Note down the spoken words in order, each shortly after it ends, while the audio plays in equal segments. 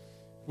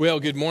Well,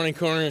 good morning,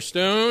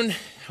 Cornerstone.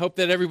 Hope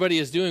that everybody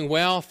is doing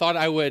well. Thought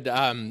I would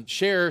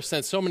share,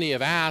 since so many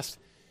have asked,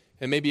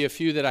 and maybe a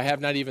few that I have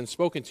not even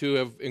spoken to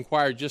have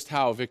inquired just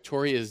how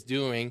Victoria is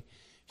doing.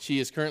 She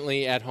is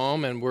currently at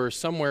home, and we're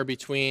somewhere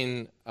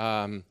between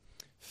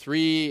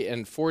 3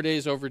 and 4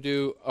 days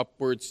overdue,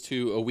 upwards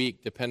to a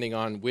week, depending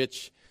on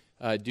which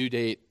due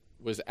date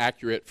was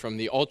accurate from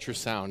the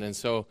ultrasound. And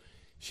so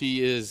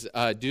she is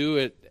due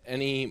at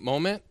any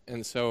moment,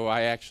 and so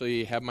I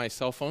actually have my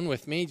cell phone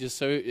with me, just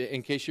so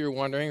in case you're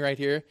wondering, right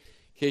here, in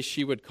case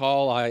she would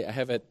call. I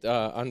have it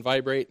on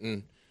vibrate,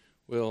 and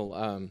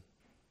will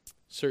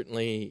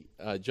certainly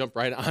jump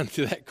right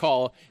onto that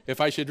call if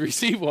I should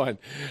receive one.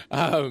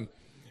 I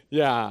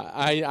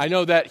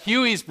know that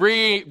Huey's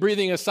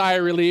breathing a sigh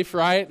of relief,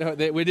 right?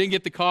 That we didn't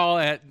get the call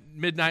at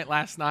midnight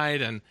last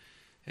night,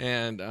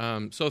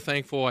 and so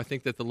thankful. I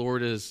think that the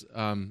Lord is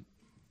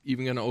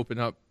even going to open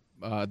up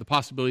the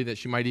possibility that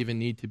she might even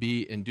need to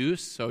be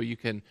induced, so you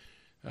can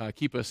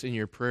keep us in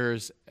your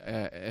prayers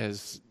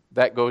as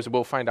that goes.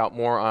 We'll find out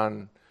more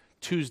on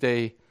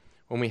Tuesday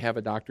when we have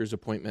a doctor's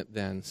appointment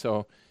then.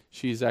 So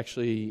she's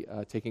actually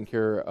taking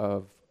care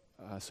of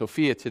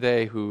Sophia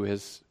today, who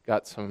has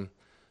got some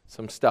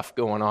stuff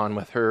going on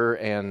with her,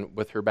 and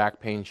with her back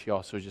pain, she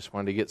also just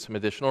wanted to get some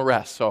additional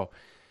rest. So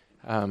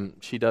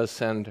she does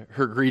send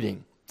her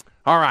greeting.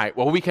 All right,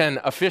 well, we can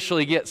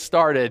officially get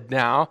started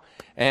now,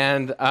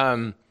 and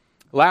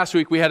last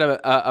week we had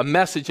a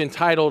message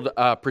entitled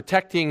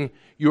Protecting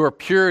Your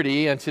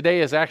Purity, and today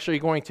is actually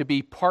going to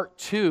be part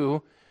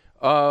 2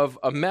 of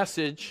a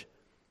message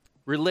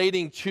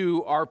relating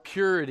to our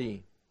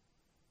purity.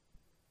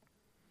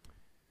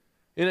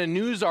 In a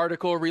news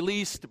article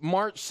released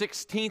March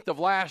 16th of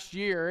last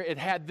year, it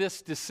had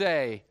this to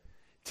say: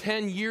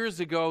 10 years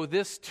ago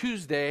this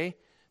Tuesday,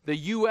 the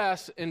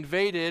U.S.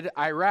 invaded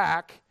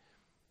Iraq,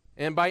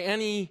 and by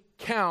any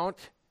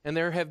count, and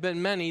there have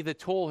been many, the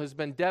toll has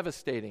been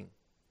devastating.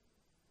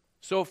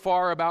 So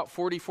far, about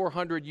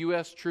 4,400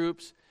 U.S.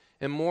 troops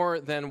and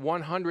more than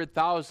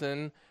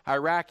 100,000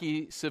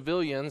 Iraqi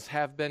civilians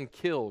have been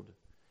killed.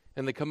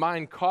 And the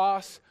combined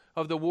costs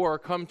of the war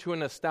come to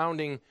an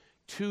astounding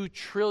 $2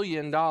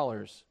 trillion,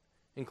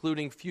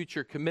 including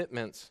future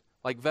commitments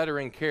like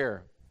veteran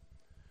care.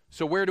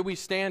 So where do we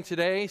stand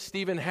today?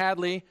 Stephen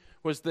Hadley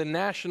was the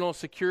National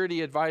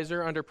Security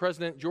Advisor under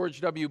President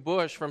George W.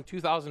 Bush from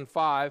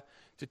 2005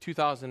 to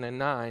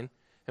 2009.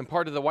 And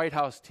part of the White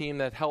House team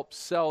that helped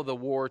sell the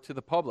war to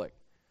the public.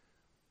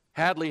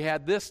 Hadley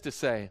had this to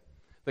say: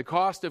 the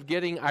cost of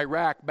getting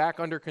Iraq back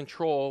under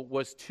control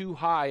was too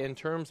high in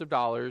terms of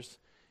dollars,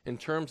 in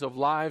terms of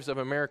lives of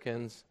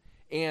Americans,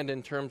 and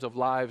in terms of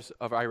lives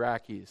of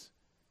Iraqis.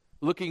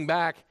 Looking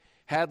back,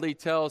 Hadley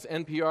tells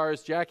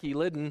NPR's Jackie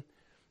Liddon,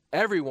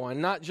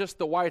 everyone, not just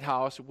the White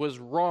House, was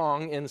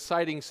wrong in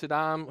citing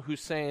Saddam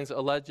Hussein's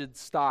alleged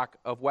stock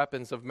of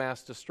weapons of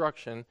mass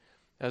destruction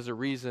as a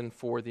reason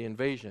for the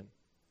invasion.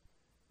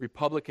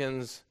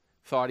 Republicans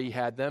thought he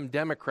had them.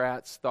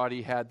 Democrats thought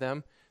he had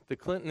them. The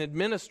Clinton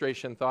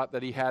administration thought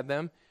that he had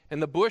them.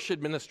 And the Bush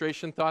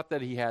administration thought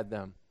that he had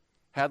them.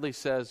 Hadley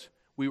says,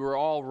 we were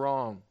all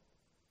wrong.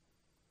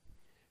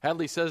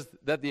 Hadley says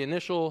that the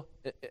initial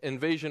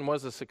invasion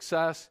was a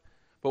success,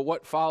 but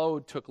what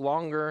followed took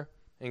longer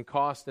and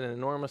cost an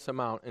enormous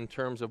amount in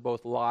terms of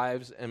both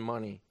lives and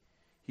money.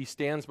 He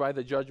stands by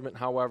the judgment,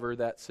 however,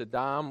 that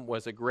Saddam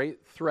was a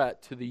great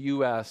threat to the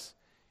U.S.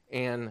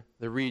 and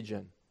the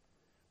region.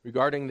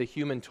 Regarding the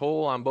human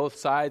toll on both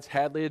sides,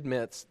 Hadley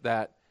admits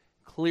that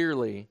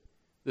clearly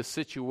the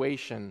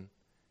situation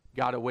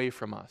got away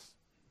from us.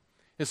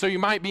 And so you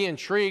might be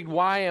intrigued,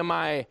 why am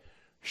I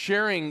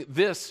sharing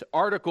this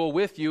article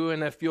with you?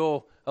 And if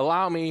you'll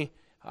allow me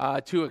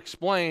to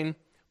explain,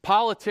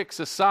 politics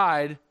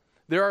aside,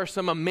 there are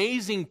some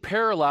amazing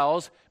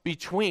parallels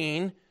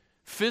between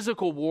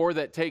physical war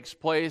that takes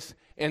place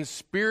and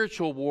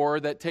spiritual war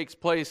that takes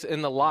place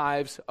in the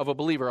lives of a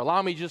believer.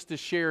 Allow me just to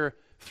share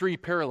 3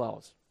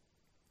 parallels.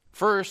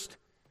 First,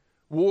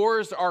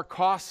 wars are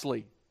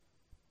costly,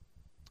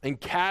 and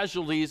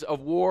casualties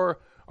of war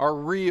are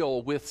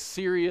real with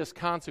serious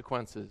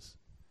consequences.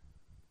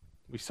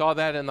 We saw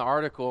that in the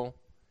article,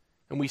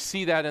 and we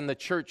see that in the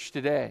church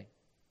today.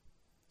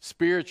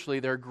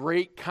 Spiritually, there are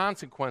great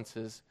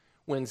consequences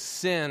when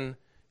sin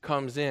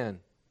comes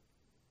in.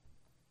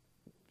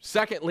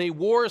 Secondly,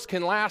 wars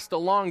can last a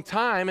long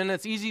time, and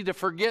it's easy to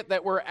forget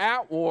that we're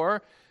at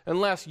war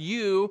unless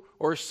you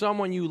or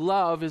someone you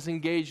love is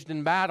engaged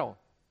in battle.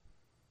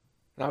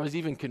 And I was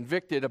even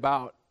convicted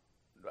about,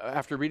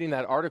 after reading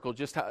that article,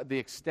 just the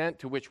extent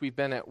to which we've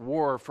been at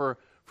war for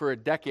a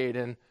decade,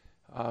 and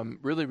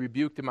really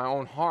rebuked in my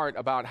own heart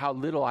about how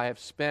little I have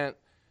spent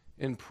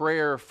in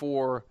prayer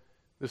for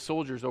the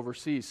soldiers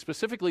overseas,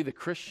 specifically the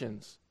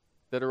Christians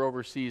that are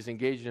overseas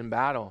engaged in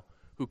battle,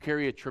 who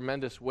carry a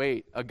tremendous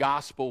weight, a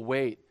gospel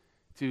weight,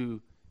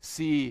 to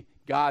see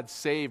God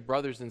save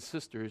brothers and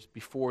sisters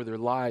before their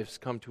lives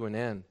come to an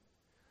end.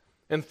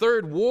 And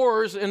third,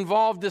 wars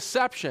involve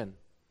deception.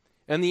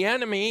 And the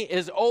enemy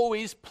is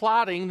always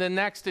plotting the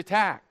next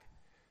attack.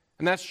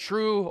 And that's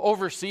true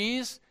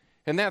overseas,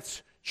 And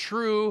that's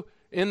true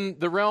in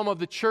the realm of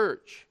the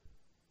church.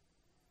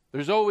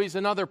 There's always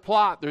another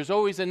plot. There's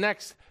always a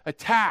next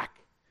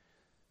attack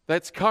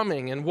that's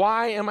coming. And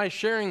why am I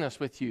sharing this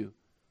with you?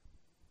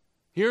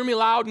 Hear me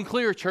loud and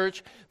clear,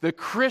 church. The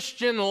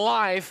Christian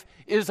life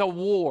is a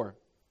war.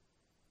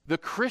 The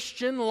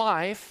Christian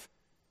life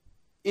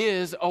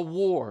is a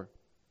war.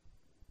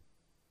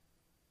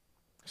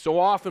 So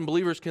often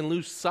believers can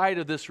lose sight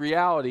of this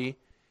reality,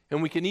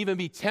 and we can even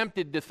be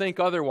tempted to think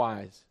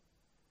otherwise.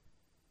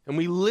 And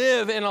we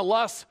live in a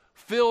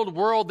lust-filled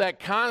world that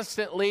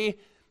constantly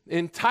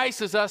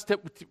entices us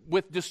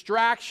with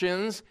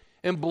distractions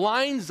and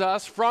blinds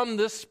us from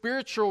this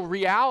spiritual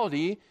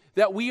reality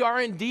that we are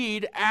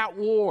indeed at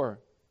war.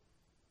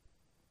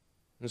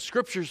 And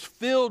Scripture's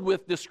filled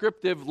with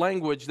descriptive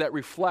language that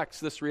reflects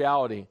this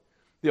reality.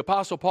 The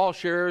Apostle Paul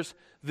shares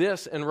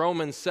this in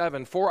Romans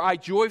 7. For I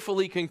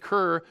joyfully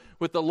concur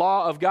with the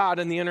law of God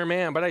in the inner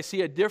man, but I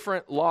see a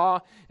different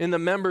law in the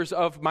members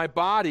of my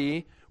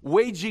body,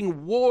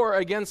 waging war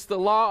against the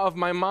law of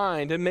my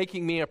mind and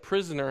making me a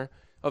prisoner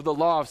of the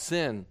law of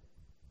sin.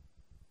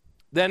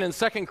 Then in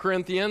 2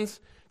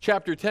 Corinthians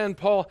chapter 10,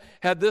 Paul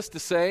had this to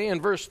say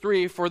in verse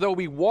 3, for though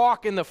we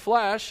walk in the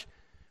flesh,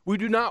 we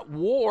do not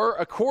war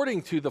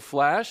according to the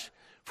flesh,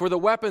 for the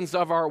weapons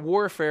of our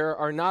warfare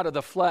are not of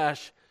the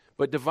flesh,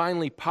 but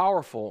divinely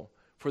powerful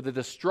for the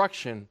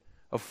destruction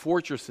of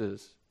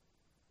fortresses.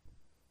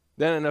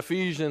 Then in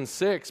Ephesians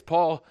 6,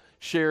 Paul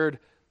shared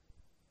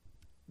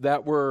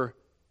that we're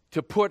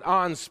to put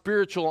on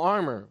spiritual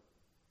armor.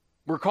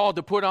 We're called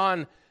to put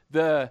on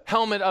the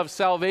helmet of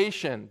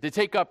salvation, to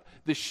take up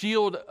the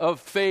shield of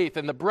faith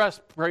and the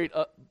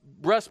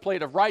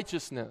breastplate of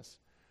righteousness,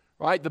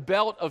 right? The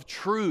belt of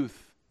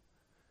truth,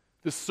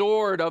 the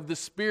sword of the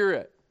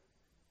Spirit,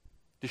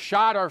 to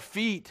shod our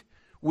feet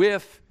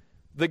with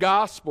the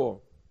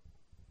gospel.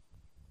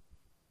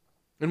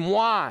 And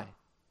why?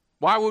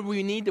 Why would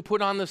we need to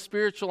put on the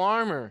spiritual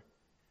armor?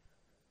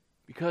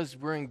 Because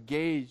we're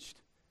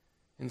engaged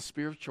in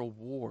spiritual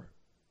war.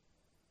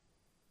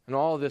 And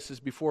all of this is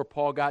before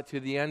Paul got to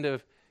the end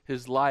of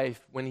his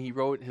life when he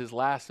wrote his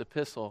last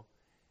epistle.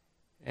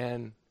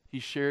 And he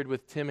shared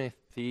with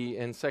Timothy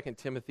in 2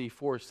 Timothy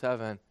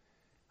 4:7,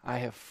 I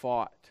have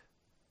fought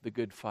the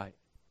good fight.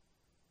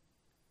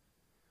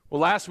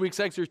 Well, last week's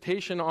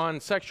exhortation on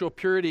sexual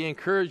purity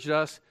encouraged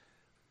us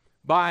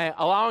by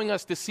allowing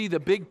us to see the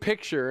big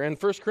picture. In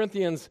 1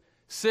 Corinthians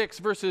 6,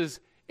 verses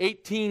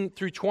 18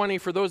 through 20,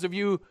 for those of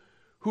you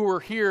who were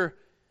here,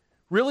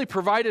 really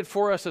provided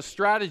for us a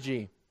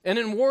strategy. And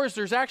in wars,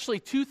 there's actually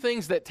two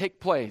things that take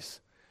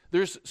place.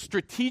 There's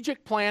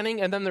strategic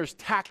planning and then there's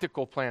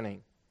tactical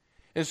planning.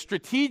 And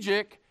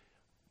strategic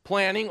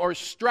planning or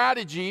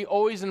strategy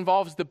always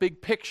involves the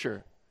big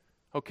picture,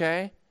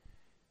 okay?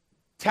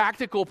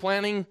 Tactical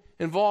planning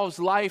involves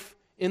life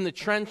in the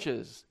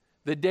trenches,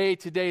 the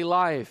day-to-day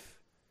life.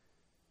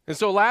 And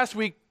so last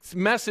week's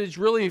message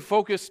really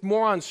focused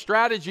more on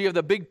strategy of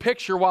the big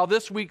picture, while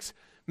this week's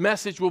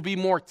message will be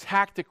more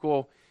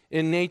tactical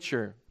in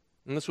nature.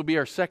 And this will be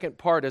our second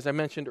part, as I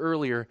mentioned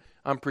earlier,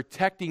 on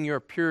protecting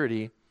your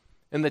purity.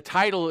 And the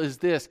title is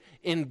this,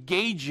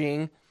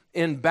 Engaging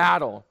in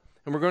Battle.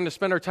 And we're going to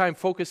spend our time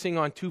focusing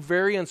on two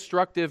very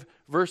instructive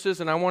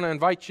verses, and I want to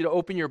invite you to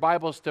open your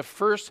Bibles to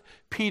 1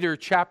 Peter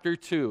chapter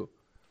 2.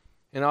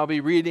 And I'll be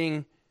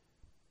reading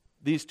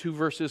these two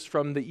verses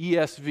from the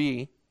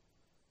ESV.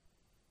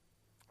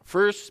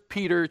 1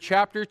 Peter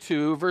chapter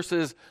 2,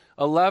 verses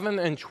 11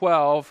 and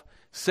 12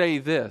 say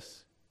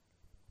this.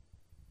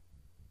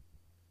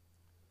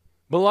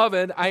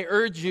 Beloved, I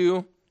urge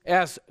you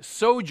as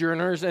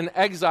sojourners and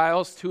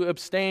exiles to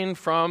abstain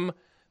from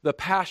the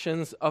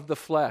passions of the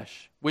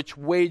flesh, which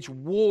wage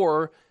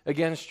war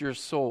against your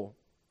soul.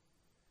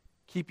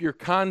 Keep your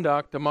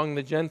conduct among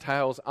the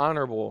Gentiles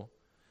honorable,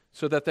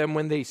 so that then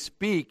when they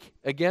speak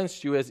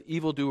against you as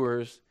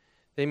evildoers,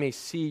 they may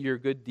see your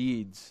good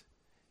deeds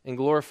and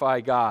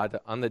glorify God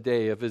on the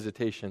day of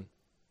visitation.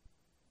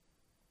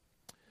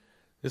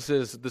 This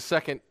is the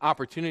second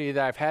opportunity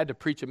that I've had to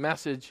preach a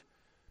message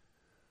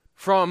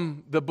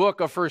from the book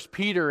of 1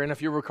 Peter. And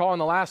if you recall in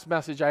the last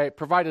message, I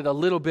provided a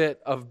little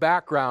bit of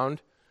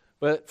background.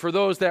 But for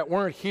those that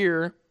weren't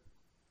here,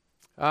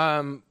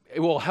 it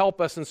will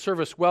help us and serve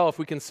us well if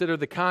we consider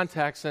the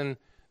context and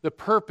the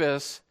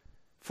purpose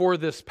for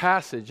this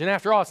passage. And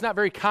after all, it's not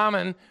very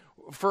common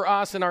for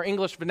us in our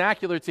English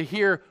vernacular to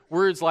hear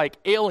words like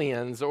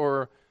aliens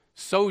or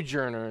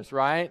sojourners,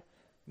 right?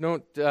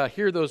 You don't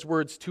hear those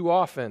words too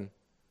often.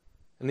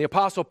 And the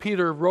Apostle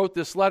Peter wrote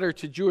this letter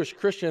to Jewish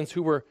Christians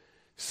who were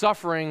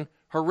suffering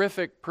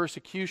horrific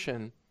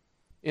persecution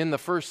in the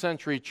first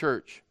century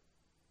church.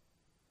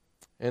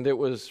 And it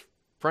was,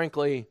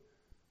 frankly,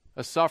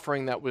 a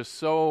suffering that was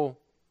so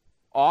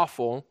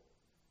awful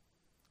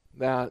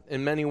that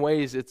in many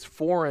ways it's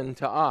foreign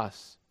to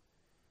us.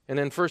 And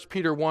in 1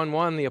 Peter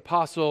 1:1, the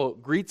apostle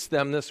greets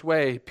them this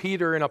way,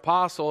 Peter, an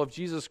apostle of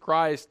Jesus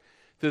Christ,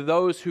 to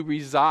those who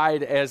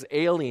reside as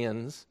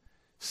aliens,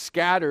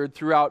 scattered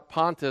throughout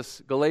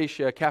Pontus,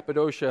 Galatia,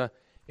 Cappadocia,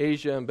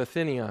 Asia, and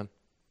Bithynia.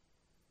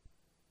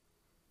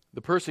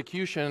 The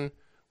persecution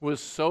was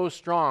so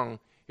strong,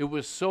 it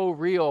was so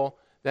real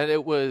that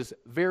it was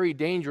very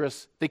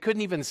dangerous. They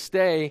couldn't even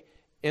stay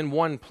in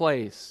one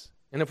place.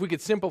 And if we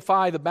could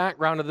simplify the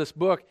background of this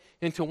book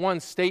into one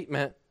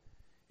statement,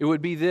 it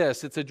would be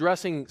this. It's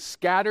addressing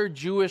scattered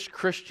Jewish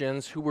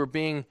Christians who were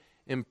being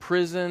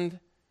imprisoned,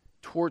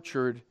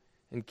 tortured,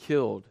 and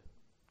killed.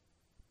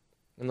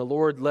 And the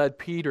Lord led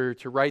Peter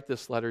to write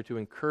this letter to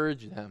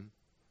encourage them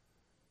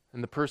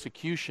in the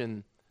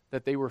persecution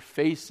that they were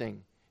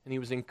facing. And he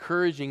was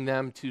encouraging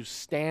them to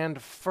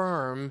stand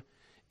firm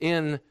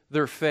in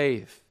their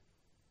faith.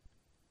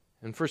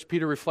 And 1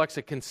 Peter reflects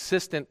a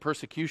consistent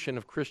persecution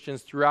of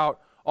Christians throughout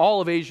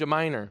all of Asia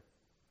Minor.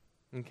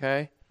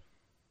 Okay?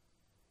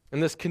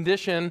 And this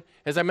condition,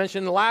 as I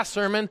mentioned in the last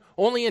sermon,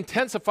 only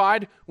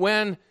intensified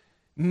when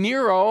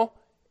Nero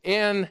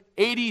in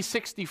AD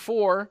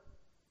 64,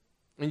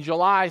 in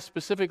July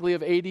specifically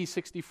of AD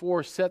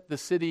 64, set the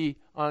city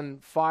on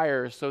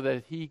fire so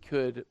that he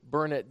could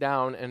burn it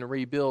down and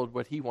rebuild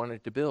what he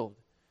wanted to build.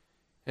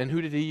 And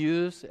who did he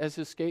use as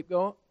his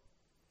scapegoat?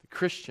 The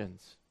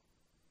Christians.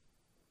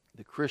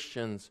 The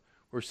Christians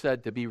were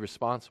said to be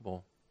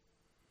responsible.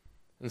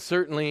 And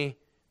certainly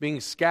being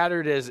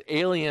scattered as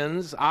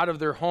aliens out of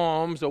their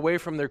homes, away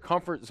from their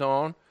comfort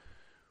zone,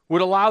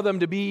 would allow them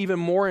to be even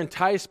more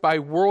enticed by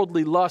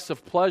worldly lusts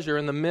of pleasure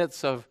in the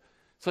midst of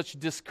such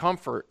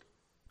discomfort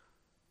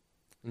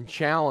and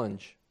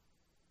challenge,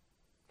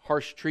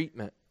 harsh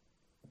treatment.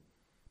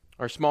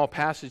 Our small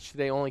passage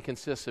today only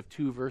consists of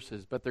 2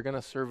 verses, but they're going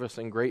to serve us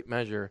in great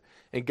measure.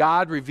 And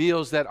God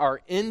reveals that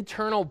our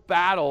internal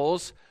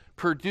battles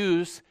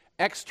produce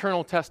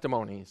external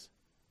testimonies.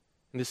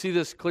 And to see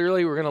this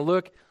clearly, we're going to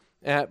look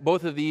at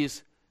both of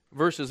these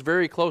verses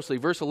very closely.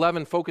 Verse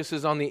 11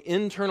 focuses on the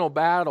internal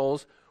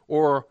battles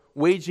or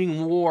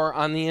waging war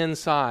on the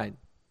inside.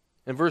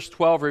 And verse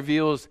 12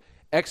 reveals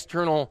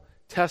external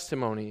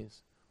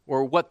testimonies,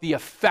 or what the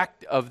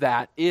effect of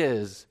that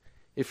is,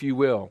 if you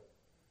will.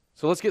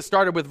 So let's get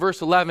started with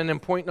verse 11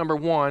 and point number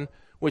 1,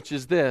 which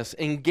is this: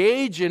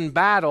 engage in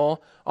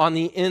battle on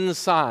the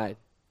inside.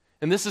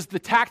 And this is the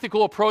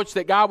tactical approach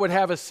that God would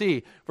have us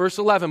see. Verse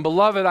 11,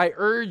 beloved, I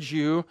urge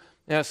you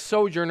as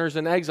sojourners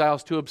and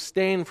exiles to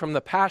abstain from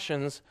the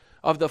passions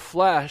of the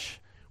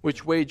flesh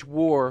which wage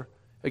war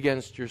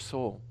against your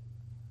soul.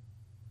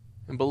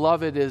 And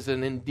beloved is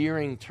an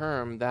endearing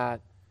term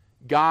that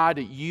God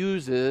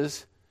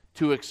uses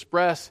to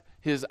express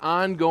his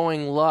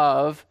ongoing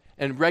love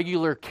and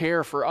regular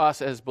care for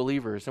us as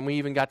believers. And we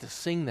even got to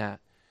sing that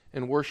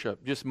in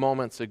worship just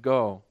moments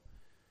ago.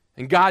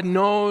 And God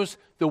knows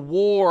the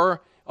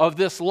war of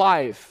this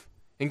life.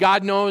 And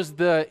God knows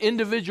the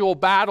individual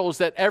battles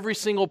that every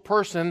single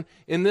person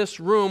in this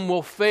room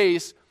will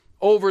face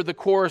over the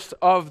course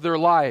of their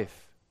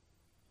life.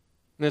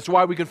 And that's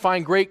why we can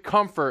find great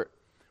comfort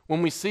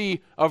when we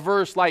see a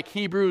verse like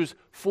Hebrews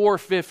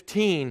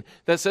 4:15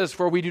 that says,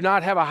 for we do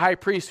not have a high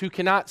priest who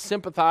cannot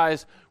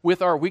sympathize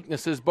with our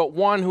weaknesses, but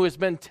one who has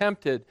been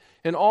tempted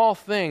in all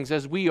things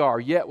as we are,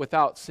 yet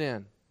without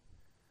sin.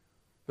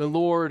 The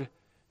Lord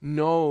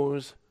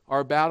knows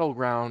our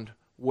battleground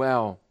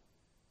well.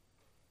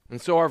 And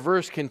so our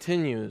verse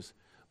continues,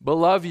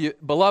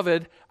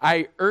 beloved,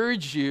 I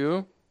urge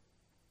you,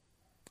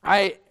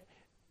 I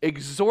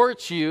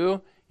exhort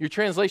you. Your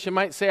translation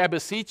might say, I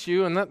beseech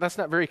you, and that's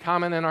not very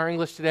common in our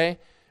English today,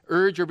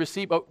 urge or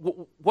beseech. But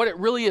what it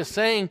really is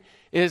saying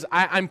is,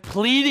 I'm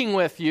pleading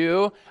with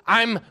you,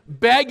 I'm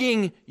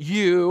begging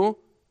you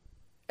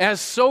as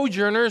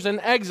sojourners and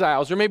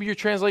exiles. Or maybe your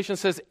translation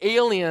says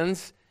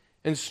aliens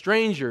and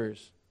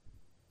strangers.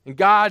 And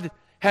God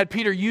had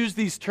Peter use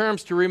these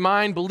terms to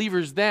remind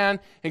believers then,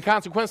 and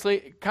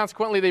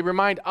consequently they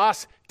remind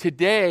us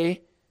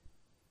today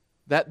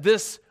that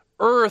this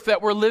earth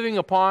that we're living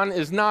upon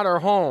is not our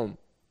home.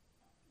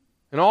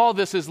 And all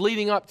this is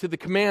leading up to the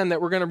command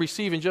that we're going to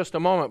receive in just a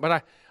moment.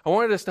 But I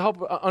wanted us to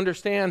help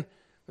understand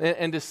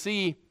and to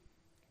see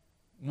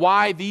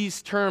why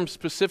these terms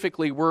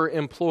specifically were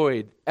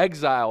employed,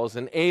 exiles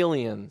and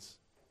aliens,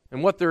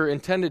 and what they're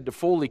intended to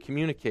fully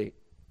communicate.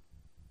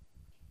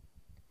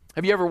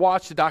 Have you ever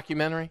watched a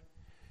documentary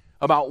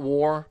about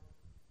war,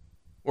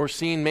 or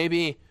seen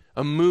maybe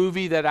a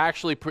movie that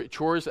actually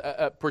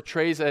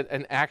portrays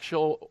an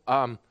actual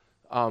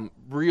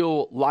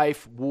real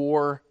life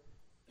war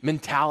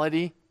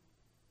mentality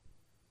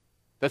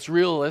that's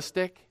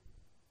realistic?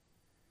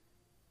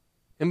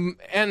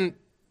 And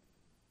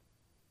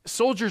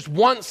soldiers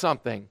want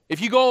something.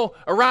 If you go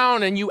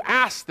around and you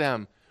ask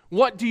them,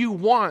 what do you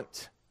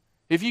want?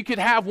 If you could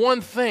have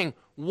one thing,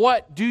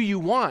 what do you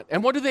want?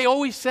 And what do they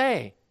always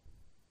say?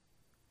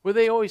 What do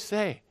they always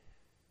say?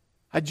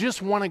 I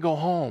just want to go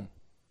home.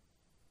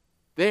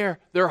 Their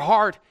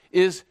heart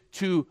is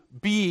to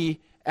be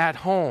at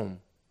home.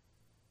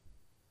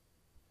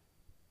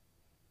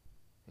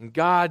 And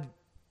God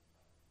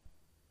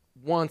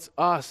wants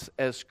us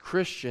as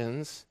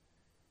Christians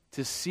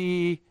to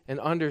see and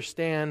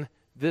understand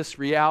this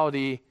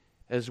reality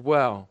as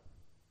well.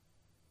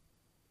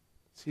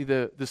 See,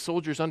 the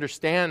soldiers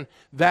understand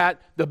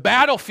that the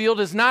battlefield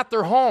is not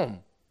their home.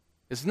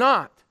 It's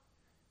not.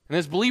 And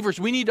as believers,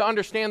 we need to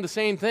understand the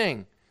same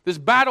thing. This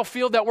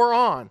battlefield that we're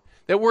on,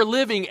 that we're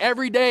living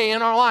every day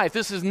in our life,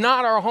 this is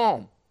not our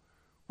home.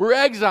 We're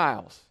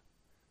exiles.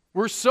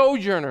 We're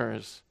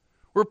sojourners.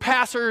 We're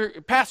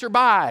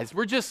passerbys.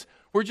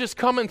 We're just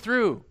coming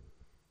through.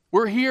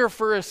 We're here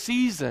for a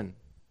season.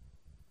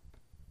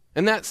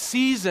 And that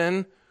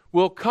season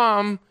will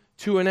come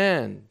to an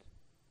end.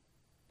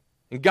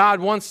 And God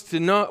wants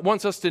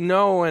us to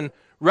know and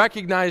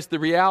recognize the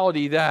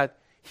reality that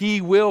He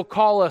will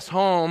call us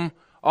home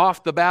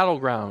off the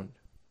battleground.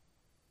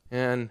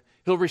 And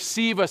He'll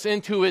receive us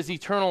into His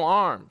eternal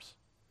arms.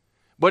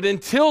 But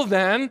until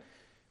then,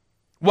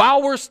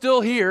 while we're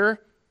still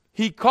here,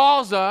 He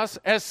calls us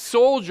as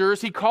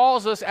soldiers, He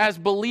calls us as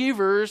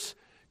believers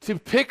to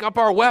pick up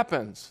our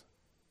weapons,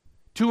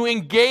 to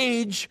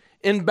engage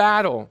in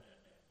battle.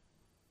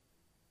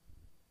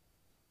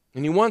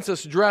 And He wants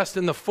us dressed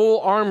in the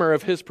full armor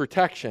of His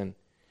protection.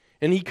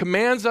 And He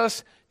commands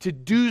us to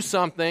do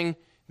something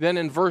then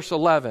in verse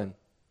 11.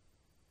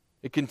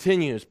 It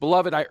continues,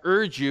 "Beloved, I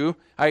urge you,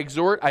 I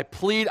exhort, I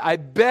plead, I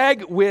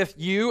beg with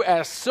you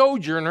as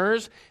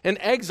sojourners and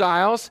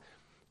exiles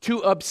to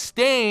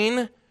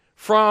abstain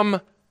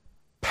from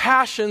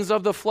passions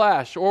of the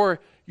flesh," or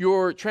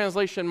your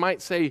translation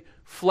might say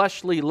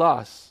fleshly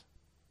lusts.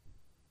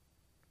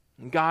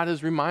 And God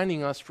is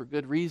reminding us for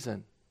good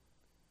reason.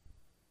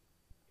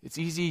 It's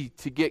easy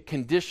to get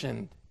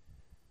conditioned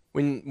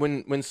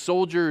when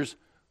soldiers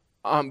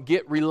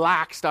get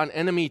relaxed on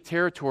enemy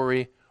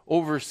territory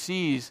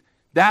overseas.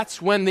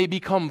 That's when they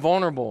become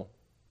vulnerable.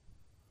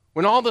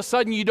 When all of a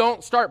sudden you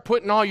don't start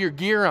putting all your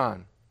gear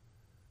on.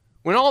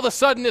 When all of a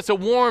sudden it's a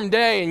warm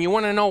day and you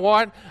want to know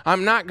what?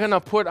 I'm not going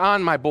to put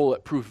on my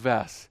bulletproof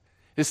vest.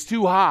 It's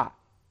too hot,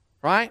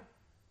 right?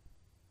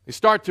 You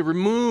start to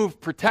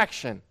remove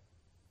protection. And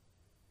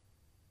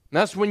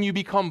that's when you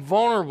become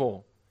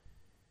vulnerable.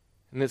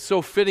 And it's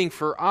so fitting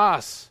for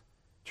us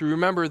to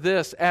remember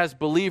this as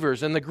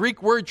believers. And the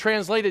Greek word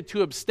translated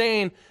to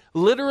abstain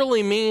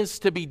literally means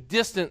to be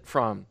distant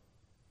from.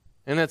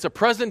 And it's a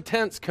present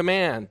tense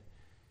command.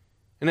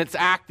 And it's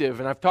active.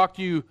 And I've talked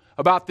to you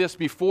about this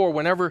before.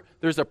 Whenever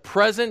there's a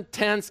present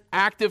tense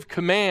active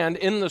command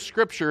in the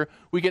Scripture,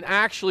 we can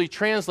actually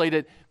translate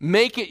it,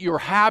 make it your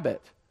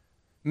habit.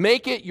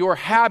 Make it your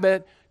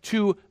habit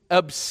to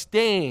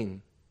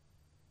abstain.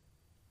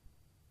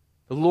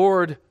 The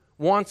Lord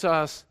wants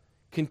us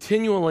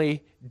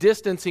continually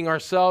distancing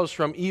ourselves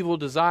from evil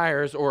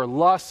desires or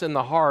lusts in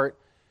the heart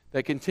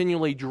that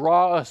continually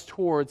draw us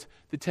towards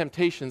the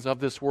temptations of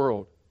this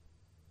world.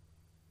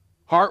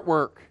 Heart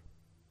work.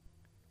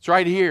 It's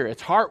right here.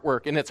 It's heart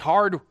work, and it's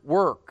hard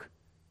work.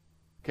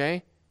 Okay?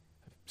 I've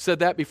said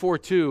that before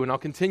too, and I'll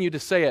continue to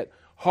say it.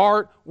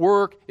 Heart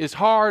work is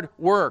hard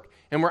work,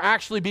 and we're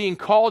actually being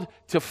called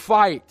to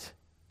fight.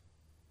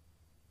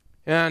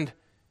 And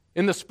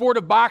in the sport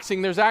of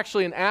boxing, there's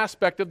actually an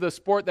aspect of the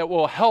sport that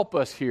will help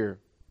us here.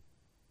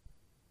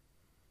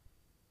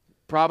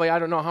 Probably, I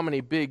don't know how many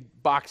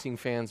big boxing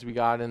fans we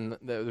got in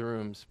the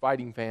rooms,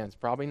 fighting fans,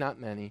 probably not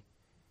many.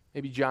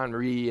 Maybe John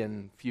Rhee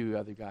and a few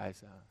other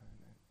guys.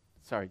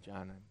 Sorry,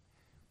 John.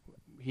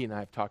 He and I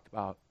have talked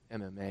about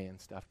MMA and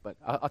stuff, but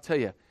I'll tell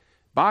you,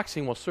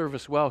 boxing will serve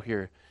us well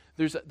here.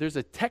 There's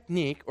a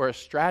technique or a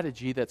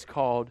strategy that's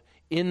called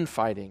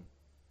infighting.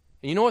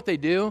 And you know what they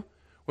do?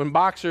 When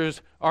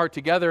boxers are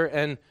together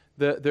and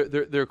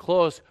they're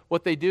close,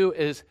 what they do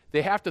is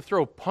they have to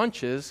throw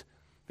punches.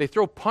 They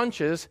throw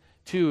punches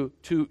to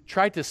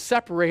try to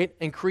separate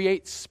and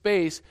create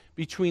space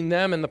between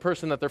them and the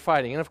person that they're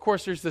fighting. And of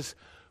course, there's this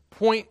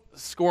point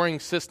scoring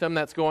system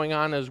that's going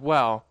on as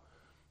well.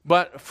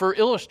 But for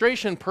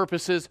illustration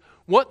purposes,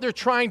 what they're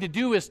trying to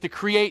do is to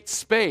create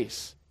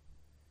space.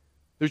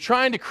 They're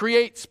trying to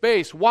create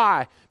space.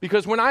 Why?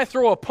 Because when I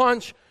throw a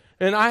punch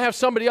and I have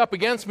somebody up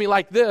against me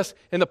like this,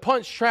 and the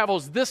punch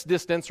travels this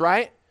distance,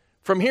 right?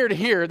 From here to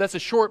here, that's a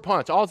short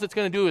punch. All it's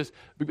going to do is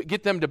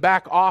get them to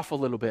back off a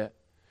little bit.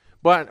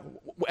 But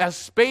as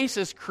space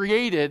is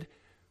created,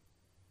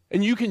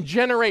 and you can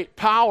generate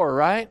power,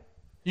 right?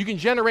 You can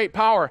generate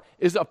power.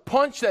 Is a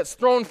punch that's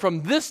thrown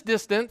from this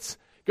distance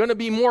going to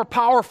be more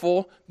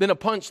powerful than a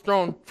punch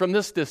thrown from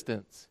this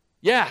distance?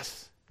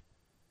 Yes.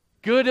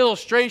 Good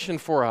illustration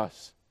for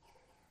us.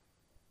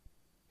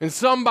 And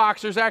some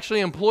boxers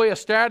actually employ a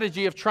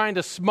strategy of trying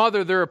to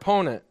smother their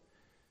opponent,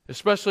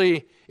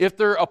 especially if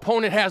their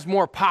opponent has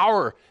more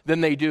power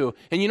than they do.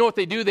 And you know what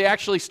they do? They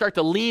actually start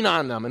to lean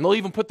on them, and they'll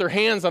even put their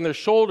hands on their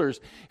shoulders,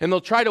 and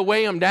they'll try to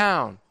weigh them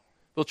down.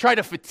 They'll try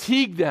to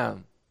fatigue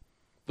them.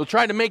 They'll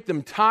try to make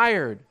them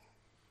tired.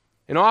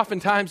 And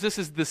oftentimes this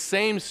is the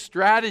same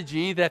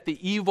strategy that the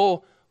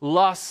evil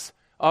lusts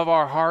of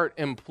our heart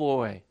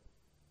employ.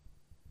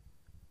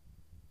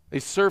 They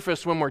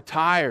surface when we're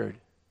tired,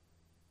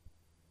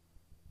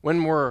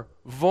 when we're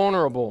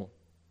vulnerable.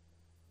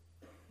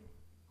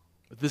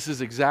 But this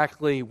is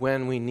exactly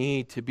when we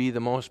need to be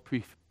the most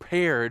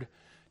prepared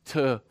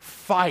to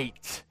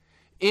fight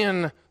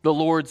in the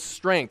Lord's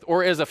strength.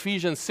 Or as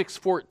Ephesians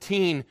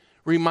 6:14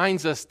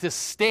 reminds us to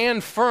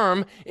stand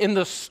firm in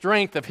the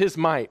strength of his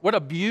might. What a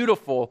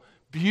beautiful,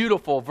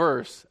 beautiful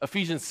verse.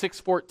 Ephesians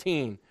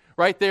 6:14,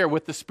 right there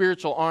with the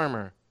spiritual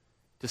armor.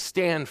 To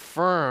stand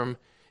firm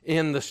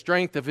in the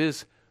strength of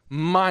his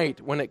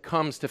might when it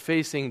comes to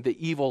facing the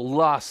evil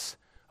lusts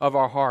of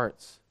our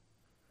hearts.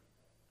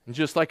 And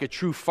just like a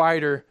true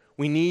fighter,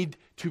 we need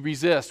to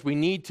resist. We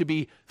need to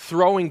be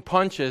throwing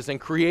punches and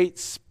create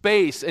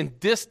space and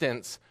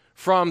distance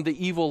from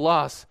the evil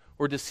lusts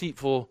or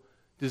deceitful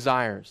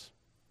desires.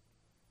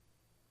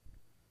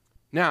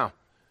 Now,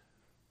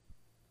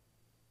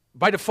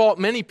 by default,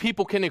 many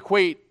people can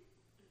equate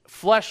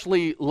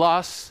fleshly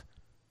lusts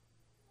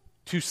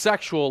to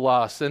sexual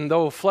lusts. And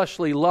though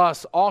fleshly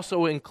lusts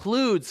also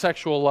include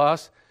sexual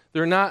lusts,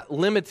 they're not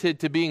limited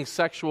to being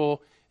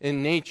sexual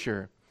in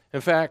nature.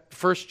 In fact,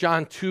 1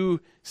 John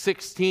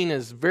 2:16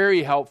 is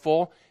very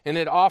helpful, and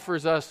it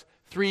offers us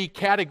 3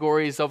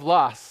 categories of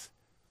lusts,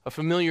 a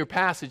familiar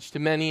passage to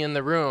many in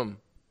the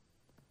room.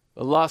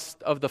 The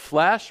lust of the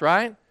flesh,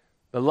 right?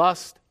 The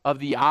lust of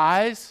the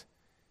eyes,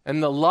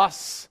 and the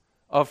lusts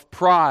of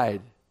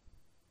pride.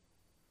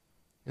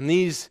 And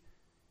these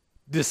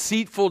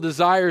deceitful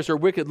desires or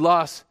wicked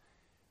lusts,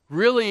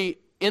 really,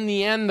 in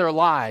the end, they're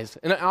lies.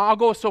 And I'll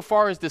go so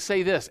far as to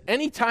say this.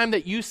 Anytime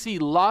that you see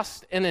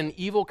lust in an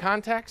evil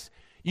context,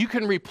 you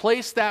can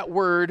replace that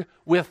word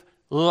with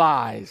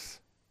lies.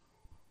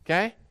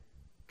 Okay?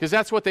 Because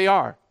that's what they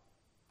are.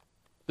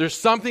 There's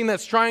something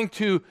that's trying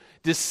to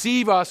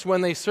deceive us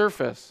when they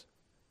surface.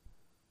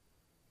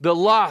 The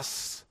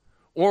lusts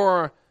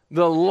or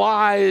the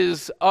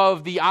lies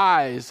of the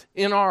eyes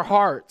in our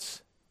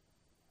hearts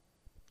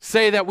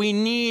say that we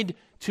need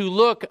to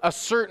look a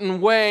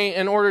certain way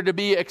in order to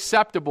be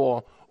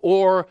acceptable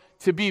or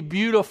to be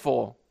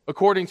beautiful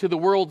according to the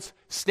world's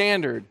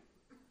standard.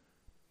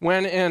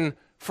 When in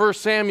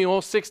 1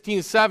 Samuel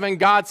 16:7,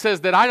 God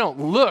says that I don't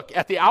look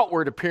at the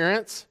outward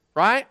appearance,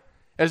 right?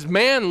 As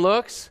man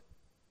looks,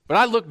 but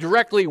I look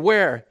directly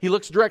where? He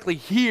looks directly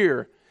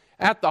here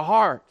at the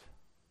heart.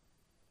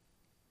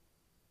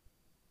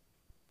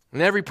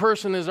 And every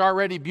person is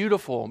already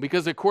beautiful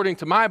because according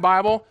to my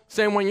Bible,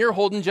 same one you're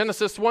holding,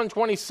 Genesis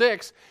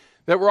 1:26,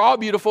 that we're all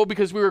beautiful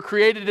because we were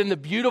created in the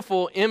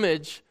beautiful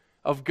image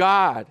of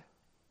God.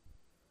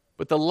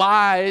 But the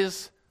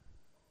lies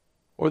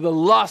or the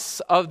lusts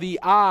of the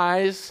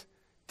eyes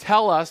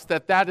tell us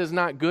that that is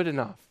not good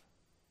enough.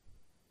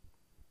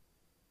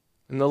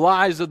 And the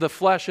lies of the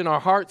flesh in our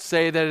hearts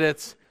say that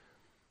it's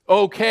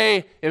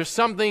okay if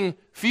something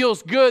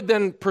feels good,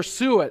 then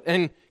pursue it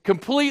and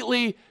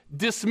completely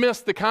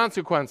dismiss the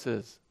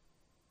consequences.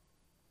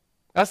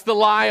 That's the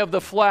lie of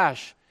the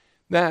flesh,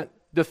 that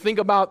to think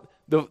about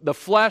the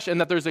flesh and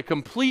that there's a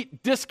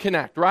complete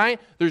disconnect, right?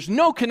 There's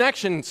no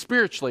connection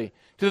spiritually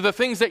to the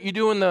things that you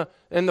do in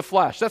the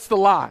flesh. That's the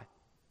lie.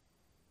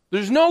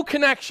 There's no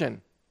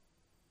connection,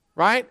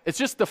 right? It's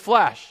just the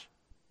flesh.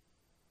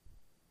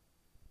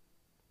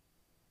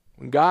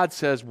 When God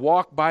says,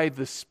 walk by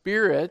the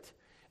Spirit,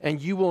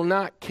 and you will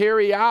not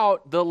carry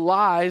out the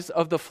lies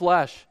of the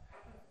flesh.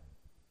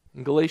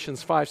 In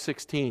Galatians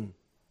 5:16.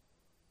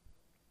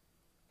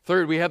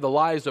 Third, we have the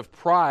lies of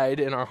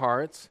pride in our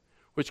hearts,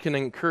 which can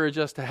encourage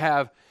us to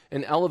have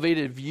an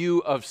elevated view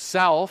of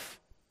self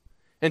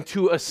and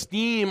to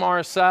esteem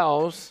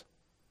ourselves,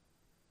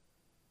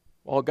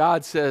 while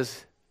God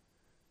says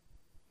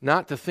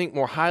not to think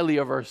more highly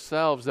of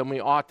ourselves than we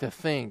ought to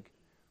think,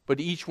 but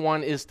each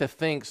one is to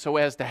think so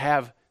as to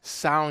have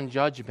sound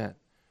judgment.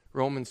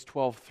 Romans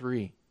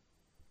 12:3.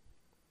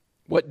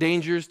 What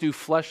dangers do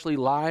fleshly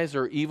lies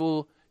or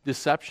evil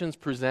deceptions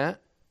present?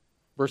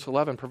 Verse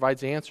 11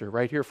 provides the answer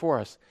right here for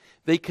us.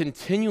 They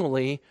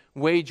continually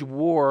wage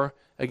war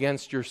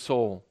against your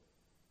soul.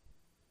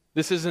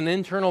 This is an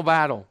internal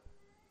battle.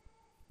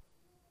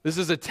 This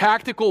is a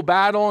tactical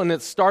battle, and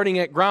it's starting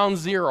at ground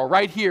zero,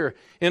 right here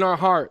in our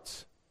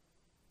hearts.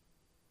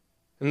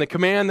 And the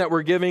command that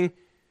we're given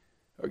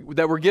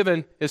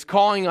is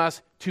calling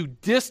us to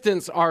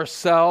distance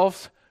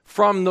ourselves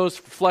from those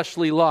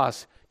fleshly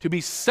lusts, to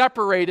be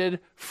separated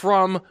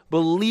from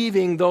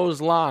believing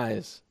those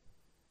lies.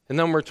 And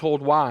then we're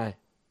told why.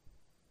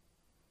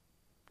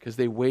 Because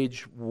they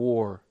wage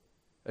war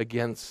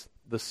against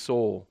the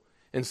soul.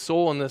 And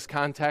soul in this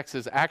context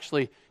is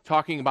actually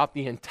talking about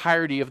the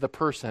entirety of the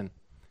person.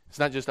 It's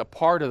not just a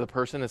part of the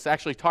person. It's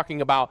actually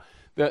talking about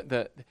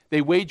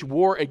they wage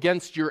war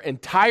against your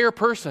entire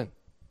person.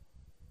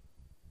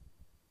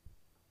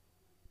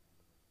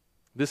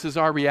 This is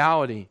our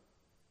reality.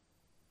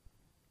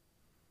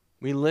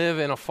 We live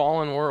in a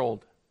fallen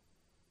world,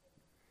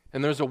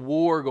 and there's a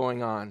war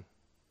going on,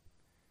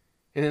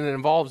 and it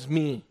involves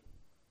me.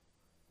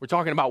 We're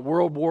talking about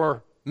World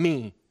War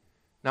Me,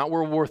 not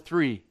World War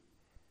III.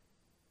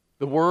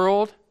 The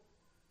world,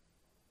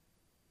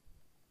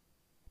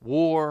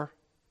 war,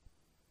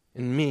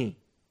 and me.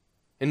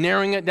 And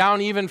narrowing it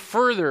down even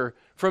further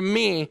from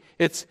me,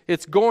 it's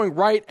going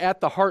right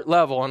at the heart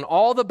level. And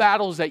all the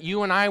battles that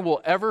you and I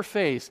will ever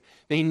face,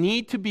 they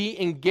need to be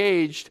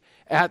engaged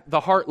at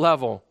the heart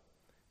level.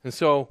 And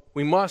so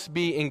we must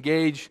be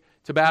engaged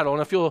to battle.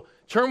 And if you'll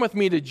turn with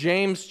me to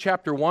James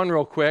chapter 1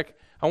 real quick,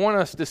 I want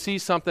us to see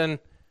something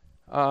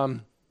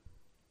that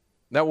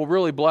will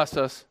really bless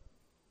us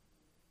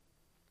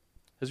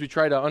as we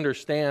try to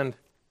understand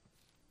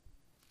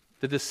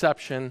the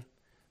deception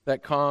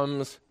that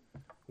comes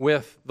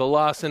with the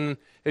lust. And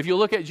if you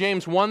look at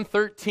James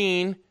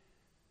 1:13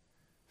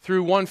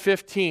 through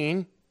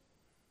 1:15,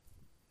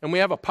 and we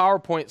have a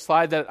PowerPoint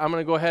slide that I'm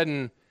going to go ahead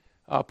and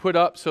put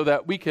up so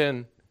that we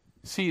can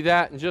see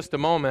that in just a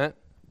moment.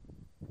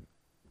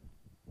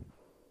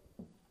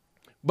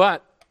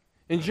 But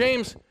in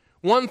James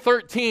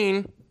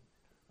 1:13,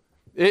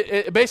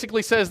 it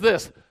basically says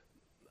this: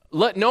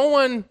 let no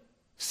one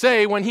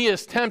say when he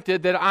is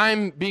tempted that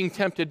I'm being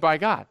tempted by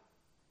God.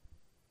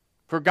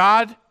 For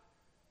God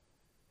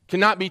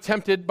cannot be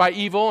tempted by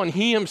evil, and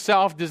he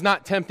himself does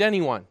not tempt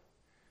anyone.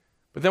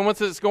 But then what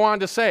does it go on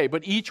to say?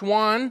 But each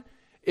one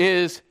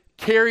is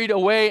carried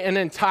away and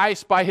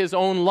enticed by his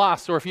own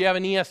lust. Or if you have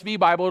an ESV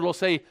Bible, it'll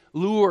say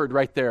lured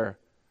right there.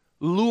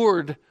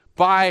 Lured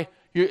by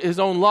his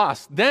own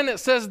lust. Then it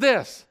says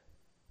this: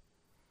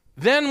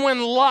 then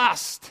when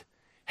lust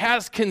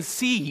has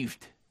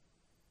conceived,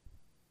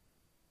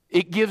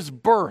 it gives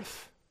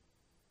birth.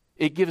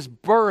 It gives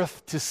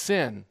birth to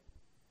sin.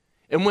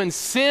 And when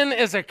sin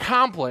is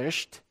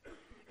accomplished,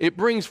 it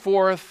brings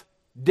forth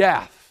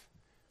death.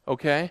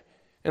 Okay?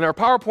 And our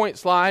PowerPoint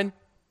slide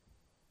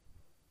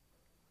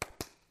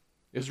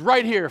is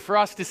right here for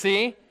us to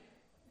see.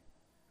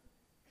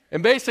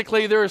 And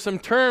basically, there are some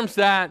terms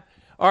that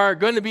are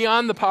going to be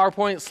on the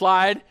PowerPoint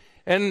slide,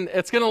 and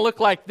it's going to look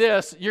like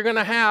this. You're going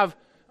to have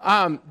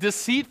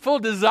deceitful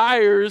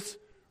desires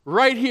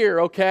right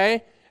here,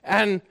 okay?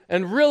 And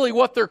really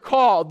what they're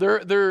called,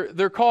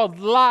 they're called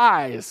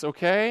lies,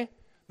 okay?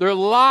 They're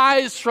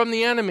lies from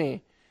the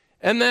enemy.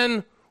 And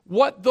then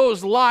what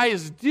those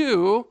lies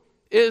do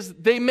is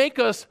they make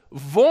us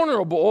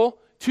vulnerable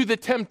to the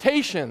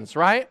temptations,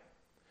 right?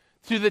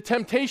 To the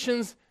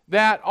temptations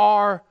that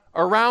are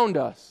around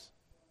us.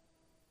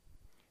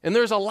 And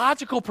there's a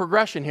logical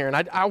progression here,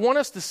 and I want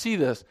us to see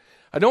this.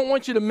 I don't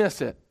want you to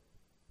miss it.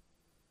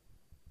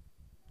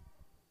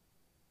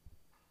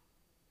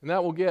 And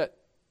that will get,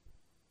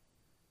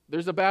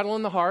 there's a battle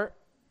in the heart,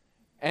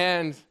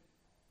 and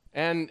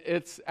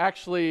it's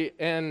actually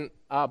in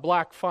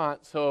black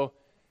font, so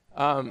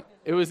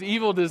it was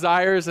evil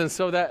desires, and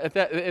so that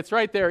it's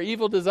right there,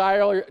 evil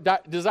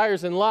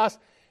desires and lust,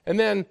 and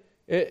then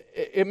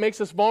it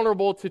makes us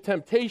vulnerable to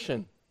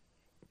temptation,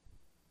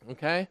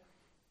 okay?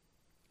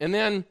 And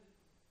then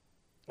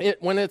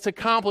when it's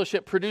accomplished,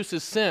 it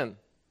produces sin.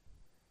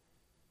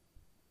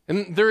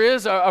 And there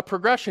is a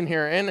progression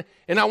here,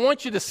 and I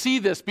want you to see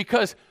this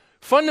because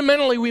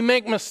fundamentally we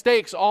make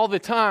mistakes all the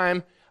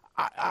time.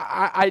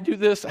 I do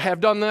this, have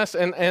done this,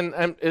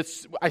 and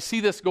I see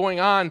this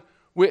going on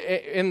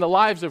in the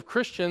lives of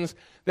Christians,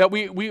 that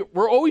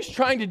we're always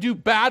trying to do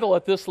battle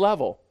at this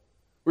level.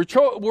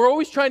 We're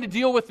always trying to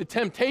deal with the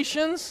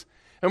temptations,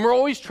 and we're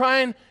always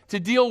trying to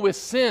deal with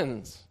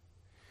sins.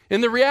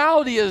 And the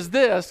reality is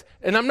this,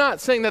 and I'm not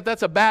saying that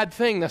that's a bad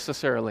thing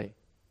necessarily.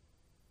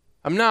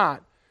 I'm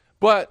not.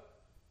 But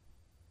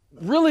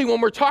really,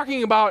 when we're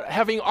talking about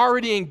having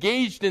already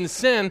engaged in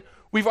sin,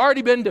 we've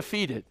already been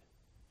defeated.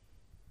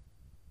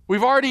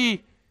 We've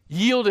already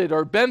yielded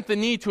or bent the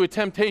knee to a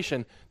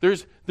temptation.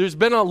 There's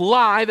been a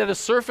lie that has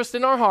surfaced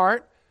in our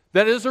heart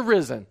that has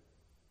arisen.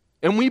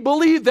 And we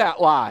believe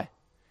that lie.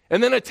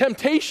 And then a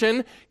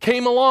temptation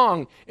came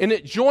along, and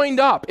it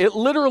joined up. It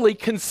literally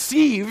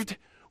conceived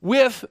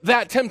with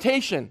that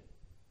temptation.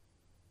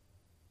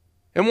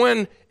 And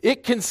when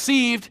it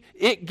conceived,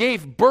 it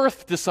gave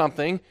birth to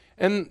something,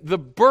 and the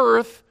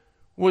birth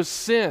was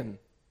sin.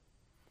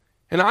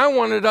 And I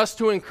wanted us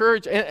to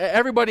encourage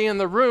everybody in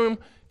the room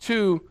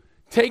to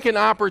take an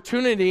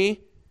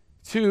opportunity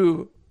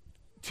to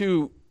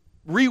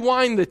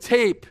rewind the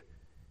tape,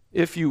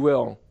 if you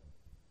will.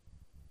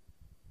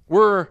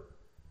 We're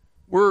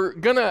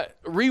going to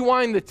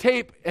rewind the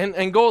tape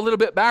and go a little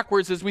bit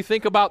backwards as we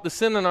think about the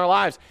sin in our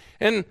lives.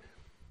 And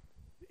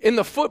in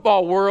the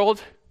football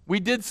world, we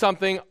did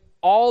something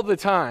all the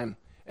time.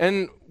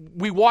 And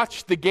we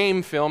watched the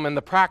game film and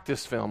the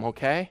practice film,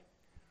 okay?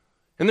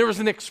 And there was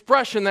an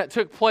expression that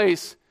took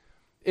place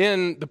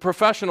in the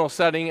professional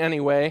setting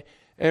anyway,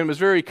 and it was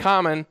very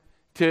common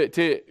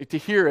to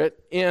hear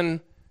it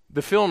in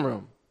the film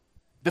room.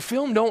 The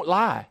film don't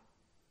lie.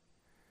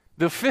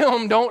 The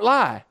film don't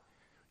lie.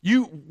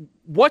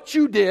 What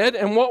you did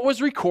and what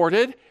was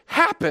recorded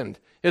happened.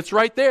 It's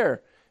right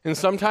there. And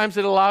sometimes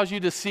it allows you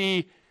to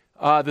see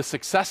the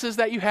successes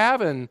that you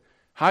have and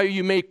how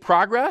you make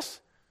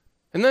progress.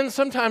 And then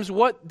sometimes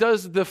what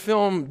does the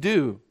film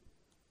do?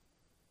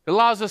 It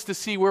allows us to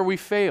see where we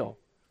fail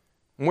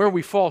and where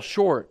we fall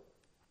short.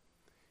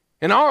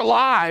 And our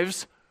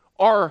lives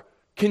are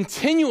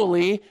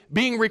continually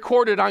being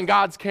recorded on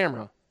God's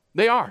camera.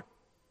 They are.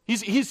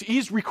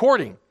 He's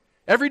recording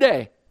every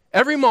day,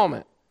 every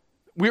moment.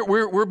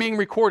 We're being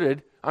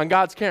recorded on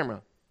God's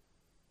camera.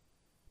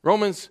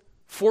 Romans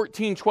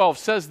 14:12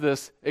 says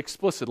this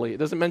explicitly. It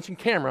doesn't mention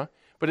camera,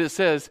 but it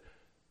says,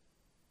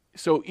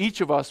 so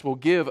each of us will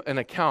give an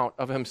account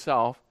of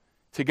himself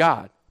to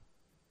God.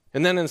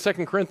 And then in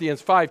 2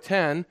 Corinthians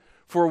 5:10,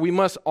 for we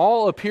must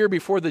all appear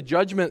before the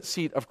judgment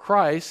seat of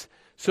Christ,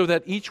 so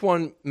that each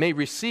one may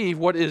receive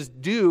what is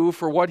due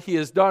for what he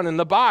has done in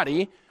the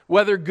body,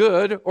 whether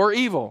good or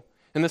evil.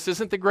 And this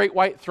isn't the great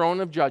white throne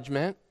of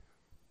judgment,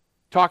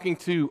 talking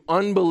to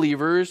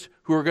unbelievers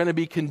who are going to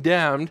be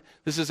condemned.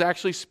 This is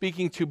actually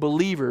speaking to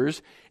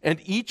believers. And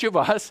each of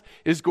us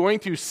is going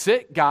to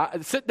sit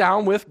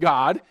down with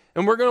God,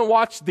 and we're going to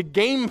watch the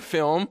game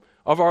film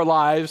of our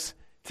lives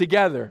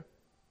together.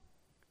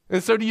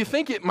 And so do you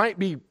think it might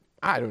be,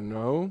 I don't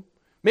know,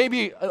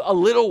 maybe a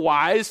little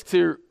wise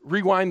to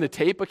rewind the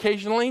tape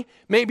occasionally,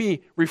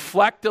 maybe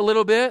reflect a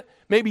little bit,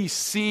 maybe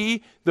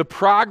see the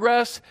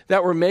progress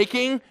that we're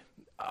making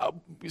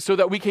so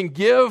that we can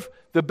give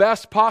the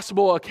best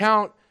possible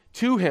account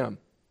to him,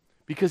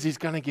 because he's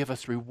going to give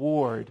us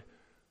reward.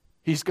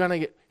 He's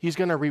going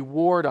to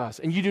reward us,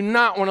 and you do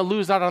not want to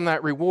lose out on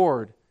that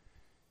reward.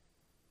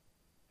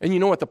 And you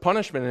know what the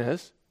punishment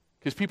is,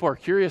 because people are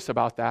curious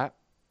about that.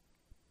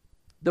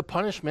 The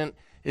punishment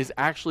is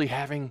actually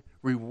having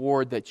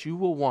reward that you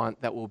will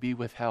want that will be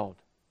withheld.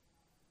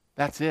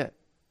 That's it.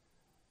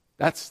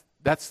 That's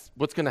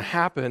what's going to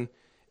happen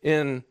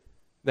in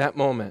that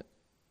moment.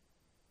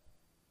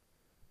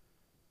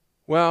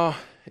 Well,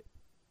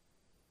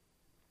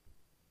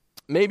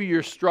 maybe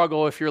your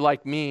struggle, if you're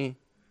like me,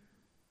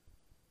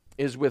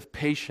 is with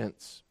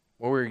patience,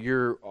 or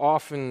you're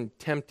often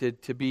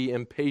tempted to be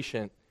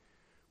impatient,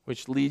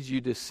 which leads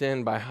you to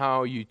sin by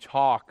how you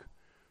talk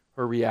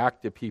or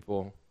react to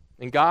people.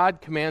 And God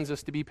commands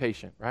us to be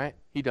patient, right?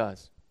 He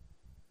does.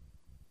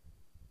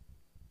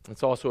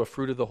 It's also a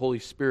fruit of the Holy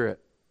Spirit.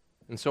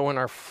 And so in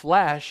our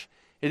flesh,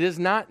 it is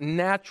not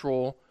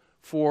natural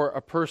for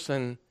a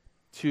person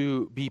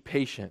to be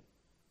patient.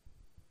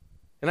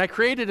 And I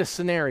created a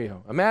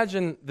scenario.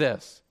 Imagine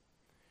this.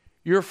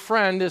 Your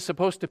friend is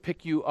supposed to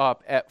pick you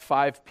up at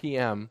 5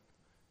 p.m.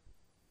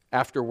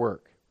 after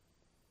work.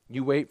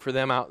 You wait for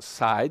them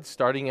outside,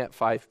 starting at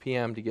 5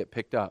 p.m. to get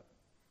picked up.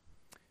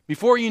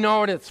 Before you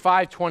know it, it's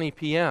 5:20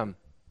 p.m.,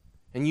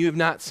 and you have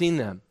not seen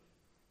them.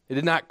 They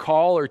did not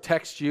call or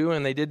text you,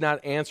 and they did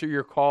not answer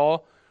your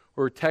call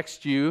or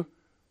text you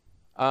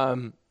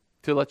to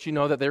let you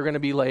know that they're going to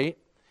be late.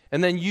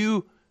 And then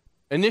you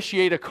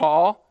initiate a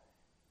call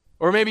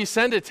or maybe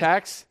send a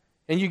text,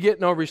 and you get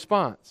no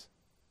response.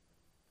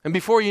 And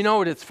before you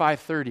know it, it's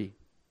 5:30.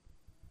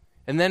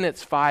 And then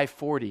it's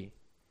 5:40.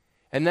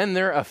 And then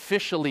they're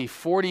officially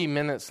 40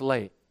 minutes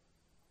late.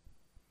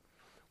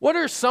 What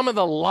are some of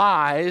the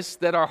lies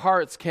that our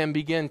hearts can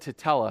begin to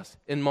tell us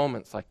in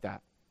moments like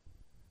that?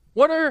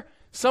 What are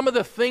some of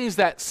the things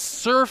that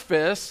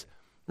surface,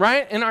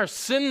 right, in our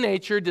sin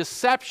nature,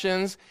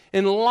 deceptions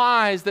and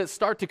lies that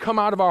start to come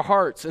out of our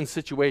hearts in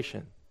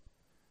situation?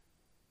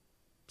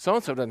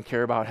 So-and-so doesn't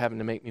care about having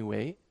to make me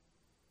wait.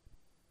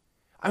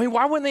 I mean,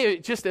 why wouldn't they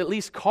just at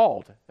least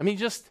called? I mean,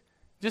 just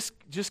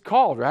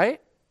called, right?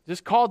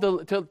 Just called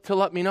to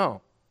let me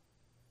know.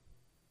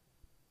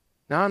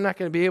 Now I'm not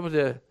going to be able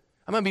to,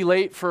 I'm going to be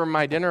late for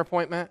my dinner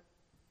appointment.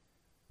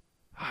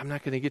 I'm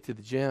not going to get to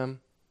the gym.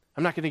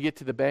 I'm not going to get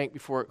to the bank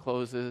before it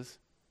closes.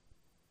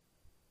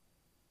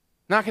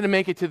 Not going to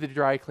make it to the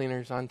dry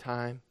cleaners on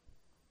time.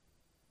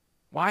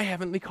 Why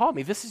haven't they called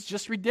me? This is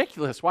just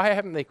ridiculous. Why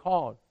haven't they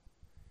called?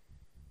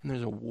 And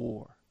there's a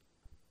war.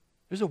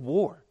 There's a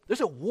war.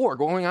 There's a war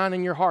going on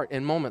in your heart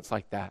in moments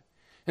like that.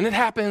 And it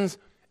happens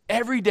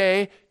every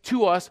day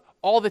to us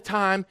all the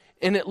time,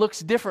 and it looks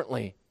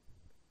differently.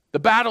 The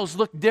battles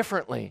look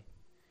differently.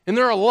 And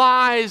there are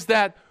lies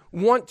that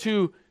want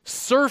to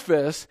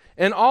surface,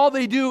 and all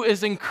they do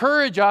is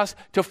encourage us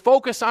to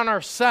focus on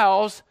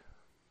ourselves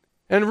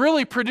and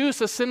really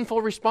produce a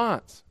sinful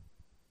response,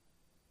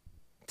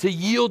 to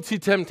yield to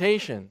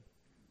temptation.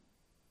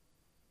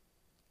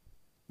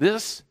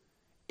 This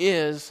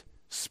is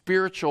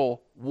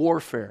spiritual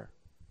warfare.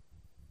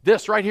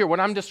 This right here, what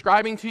I'm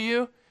describing to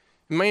you,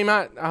 may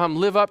not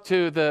live up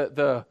to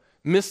the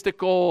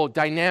mystical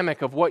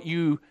dynamic of what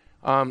you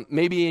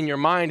maybe in your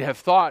mind have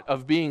thought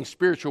of being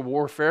spiritual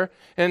warfare.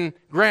 And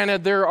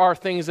granted, there are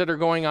things that are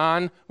going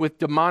on with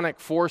demonic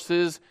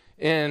forces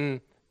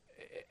in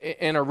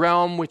a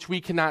realm which we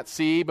cannot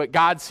see, but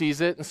God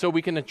sees it, and so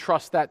we can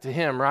entrust that to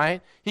Him,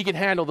 right? He can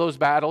handle those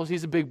battles.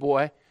 He's a big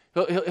boy.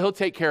 He'll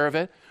take care of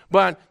it.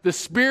 But the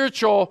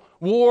spiritual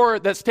war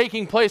that's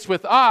taking place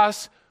with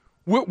us,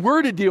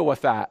 we're to deal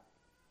with that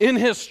in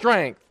His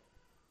strength,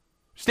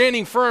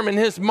 standing firm in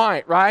His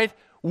might, right?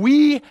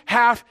 We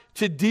have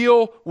to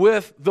deal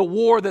with the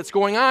war that's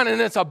going on,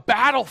 and it's a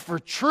battle for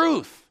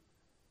truth.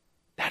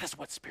 That is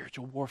what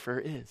spiritual warfare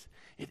is.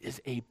 It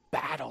is a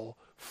battle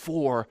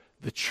for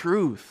the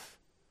truth.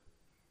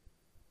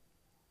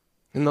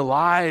 And the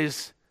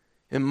lies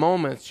in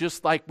moments,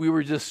 just like we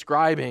were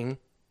describing,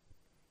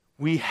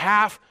 we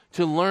have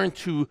to learn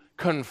to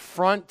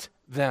confront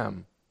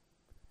them.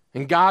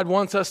 And God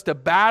wants us to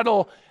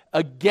battle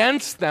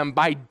against them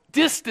by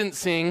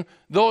distancing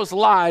those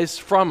lies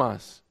from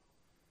us.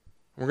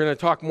 We're going to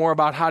talk more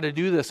about how to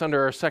do this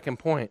under our second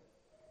point.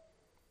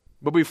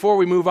 But before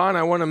we move on,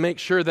 I want to make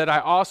sure that I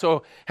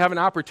also have an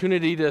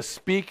opportunity to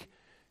speak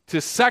to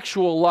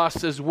sexual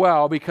lust as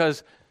well,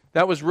 because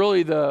that was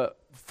really the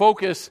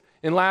focus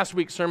in last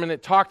week's sermon.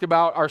 It talked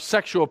about our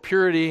sexual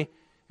purity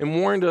and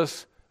warned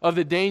us of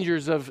the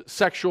dangers of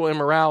sexual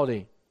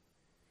immorality.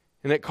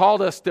 And it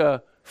called us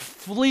to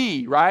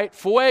flee, right?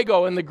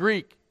 Fuego in the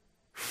Greek.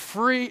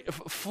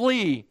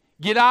 Flee.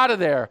 Get out of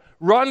there.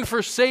 Run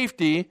for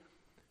safety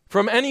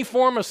from any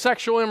form of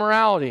sexual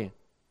immorality.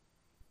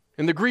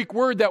 And the Greek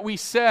word that we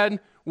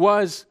said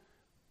was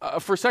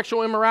for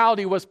sexual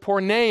immorality was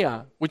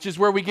porneia, which is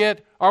where we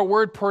get our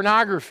word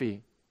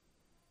pornography.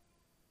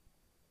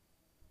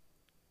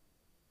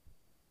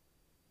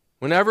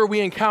 Whenever we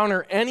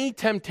encounter any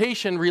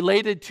temptation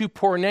related to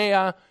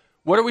porneia,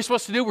 what are we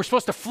supposed to do? We're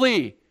supposed to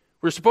flee.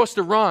 We're supposed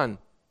to run.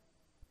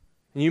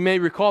 And you may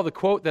recall the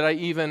quote that I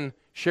even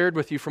shared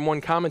with you from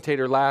one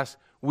commentator last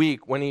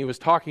week when he was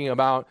talking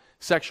about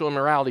sexual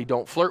immorality.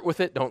 Don't flirt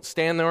with it. Don't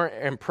stand there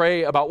and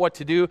pray about what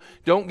to do.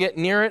 Don't get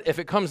near it. If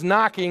it comes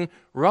knocking,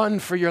 run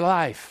for your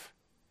life.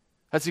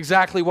 That's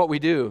exactly what we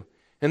do.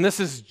 And this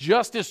is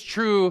just as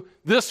true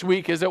this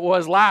week as it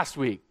was last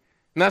week.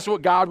 And that's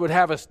what God would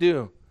have us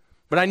do.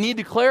 But I need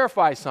to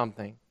clarify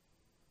something.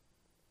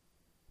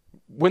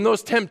 When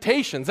those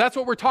temptations, that's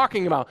what we're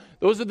talking about.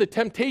 Those are the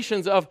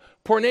temptations of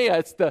porneia.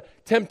 It's the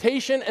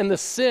temptation and the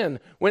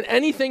sin. When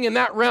anything in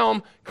that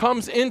realm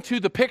comes into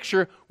the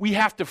picture, we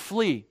have to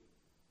flee.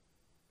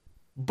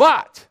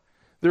 But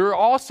there are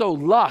also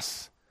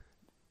lusts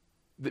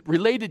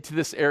related to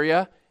this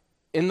area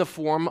in the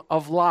form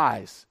of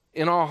lies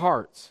in our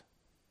hearts.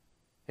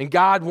 And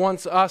God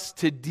wants us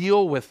to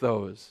deal with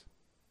those.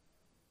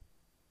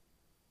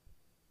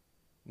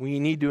 We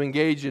need to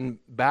engage in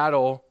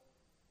battle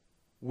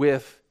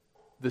with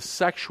the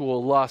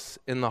sexual lusts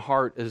in the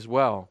heart as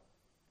well.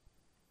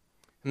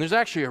 And there's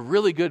actually a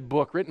really good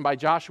book written by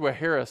Joshua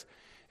Harris,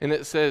 and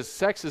it says,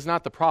 sex is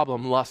not the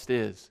problem, lust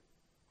is.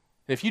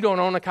 And if you don't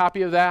own a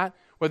copy of that,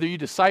 whether you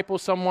disciple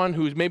someone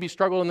who's maybe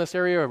struggled in this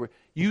area or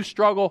you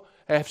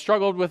have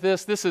struggled with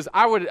this is,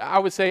 I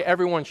would say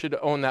everyone should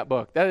own that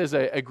book. That is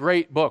a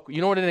great book.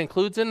 You know what it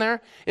includes in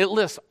there? It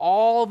lists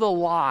all the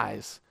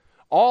lies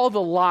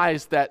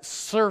that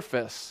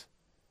surface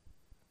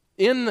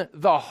in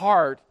the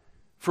heart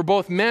for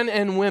both men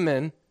and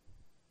women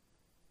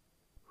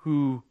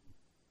who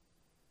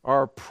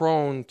are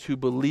prone to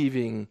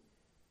believing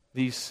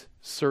these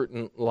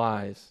certain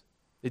lies.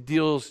 It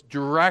deals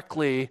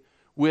directly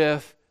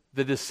with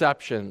the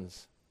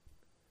deceptions.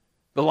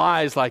 The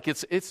lies like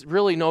it's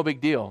really no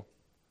big deal.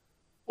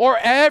 Or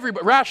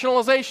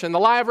rationalization, the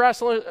lie of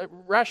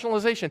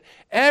rationalization.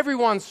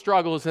 Everyone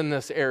struggles in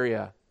this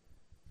area.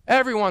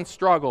 Everyone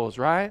struggles,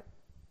 right?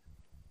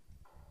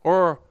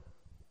 Or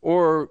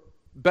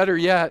better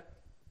yet,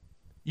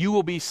 you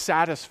will be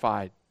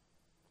satisfied.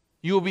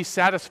 You will be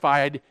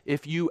satisfied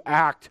if you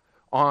act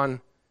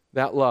on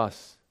that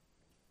lust.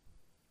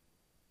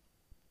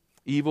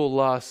 Evil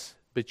lusts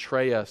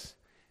betray us,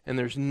 and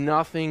there's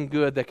nothing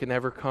good that can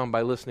ever come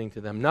by listening to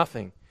them.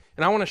 Nothing.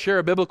 And I want to share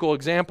a biblical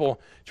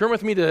example. Turn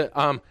with me to,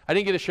 I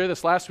didn't get to share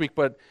this last week,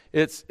 but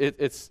it's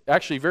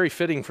actually very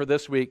fitting for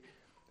this week.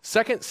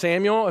 2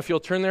 Samuel, if you'll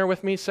turn there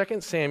with me,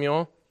 2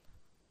 Samuel,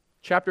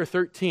 chapter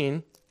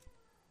 13.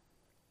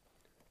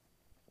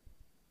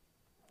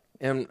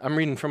 And I'm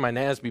reading from my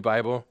NASB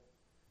Bible,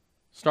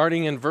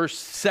 starting in verse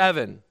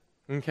 7,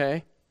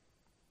 okay?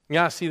 You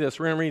got to see this.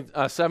 We're going to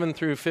read 7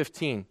 through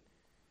 15.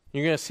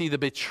 You're going to see the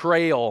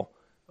betrayal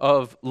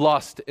of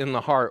lust in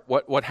the heart,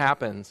 what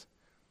happens.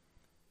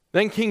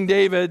 Then King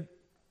David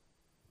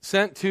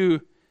sent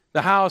to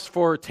the house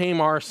for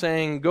Tamar,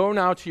 saying, "Go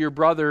now to your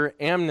brother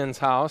Amnon's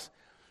house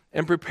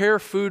and prepare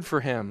food for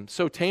him."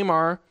 So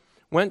Tamar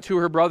went to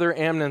her brother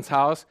Amnon's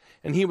house,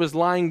 and he was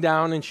lying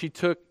down, and she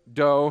took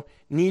dough,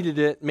 kneaded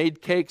it,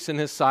 made cakes in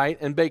his sight,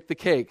 and baked the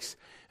cakes.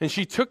 And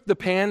she took the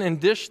pan and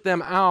dished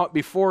them out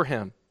before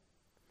him.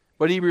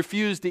 But he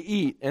refused to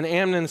eat, and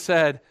Amnon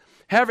said,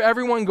 "Have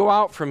everyone go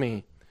out from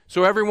me."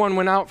 So everyone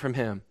went out from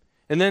him.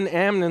 And then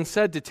Amnon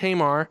said to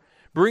Tamar,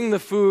 "Bring the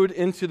food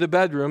into the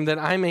bedroom, that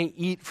I may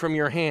eat from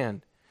your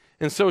hand."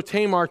 And so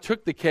Tamar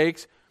took the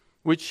cakes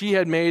which she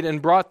had made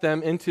and brought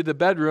them into the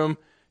bedroom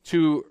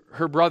to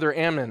her brother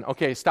Amnon.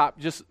 Okay, stop,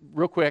 just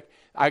real quick.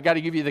 I got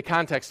to give you the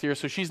context here.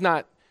 So she's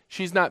not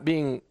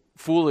being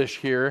foolish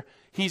here.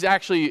 He's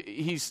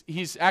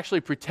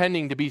actually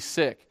pretending to be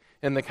sick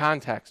in the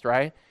context,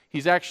 right?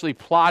 He's actually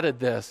plotted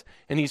this,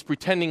 and he's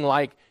pretending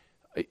like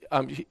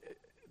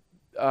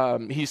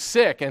he's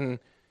sick, and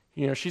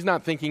she's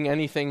not thinking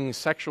anything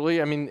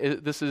sexually. I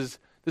mean, this is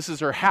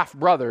her half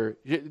brother.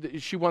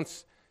 She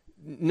wants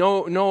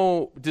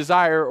no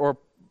desire or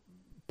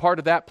part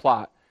of that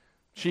plot.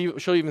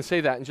 She'll even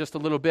say that in just a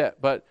little bit,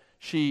 but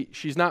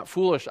she's not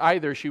foolish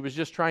either. She was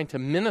just trying to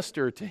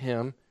minister to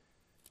him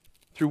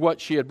through what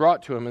she had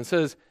brought to him. And it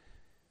says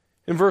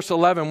in verse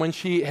 11, when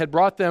she had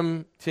brought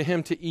them to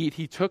him to eat,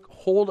 he took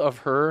hold of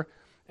her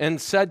and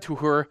said to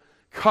her,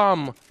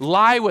 Come,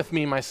 lie with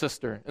me, my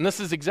sister. And this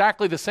is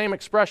exactly the same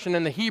expression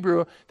in the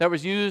Hebrew that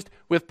was used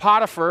with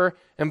Potiphar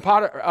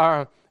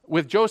and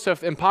with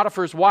Joseph and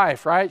Potiphar's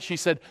wife, right? She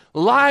said,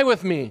 lie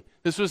with me.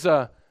 This was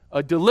a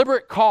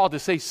deliberate call to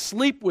say,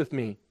 sleep with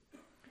me.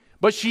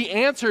 But she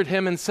answered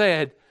him and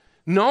said,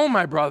 no,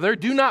 my brother,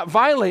 do not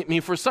violate me,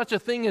 for such a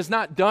thing is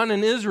not done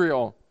in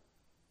Israel.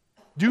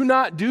 Do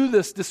not do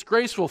this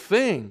disgraceful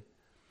thing.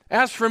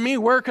 As for me,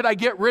 where could I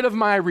get rid of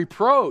my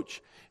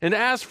reproach? And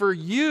as for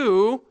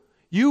you,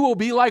 you will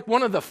be like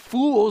one of the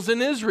fools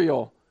in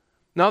Israel.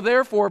 Now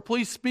therefore,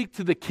 please speak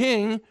to the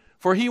king,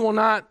 for he will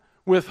not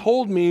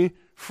withhold me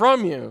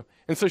from you.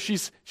 And so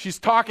she's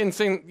talking,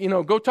 saying,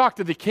 go talk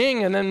to the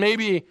king, and then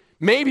maybe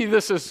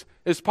this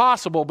is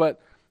possible,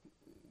 but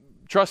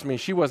trust me,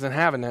 she wasn't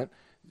having it.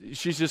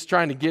 She's just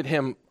trying to get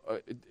him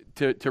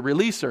to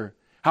release her.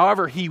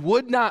 However, he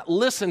would not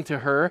listen to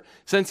her.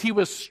 Since he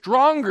was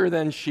stronger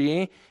than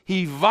she,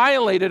 he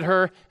violated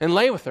her and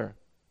lay with her.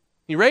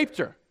 He raped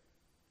her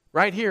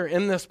right here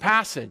in this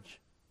passage.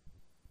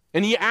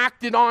 And he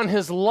acted on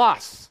his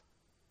lusts.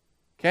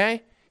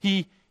 Okay?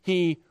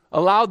 He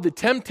allowed the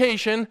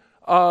temptation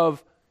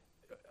of,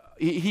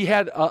 he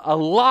had a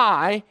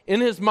lie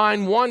in his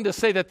mind, one, to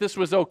say that this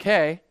was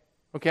okay?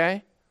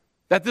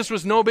 That this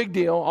was no big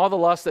deal, all the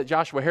lust that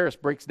Joshua Harris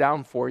breaks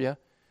down for you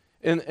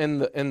in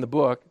the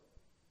book.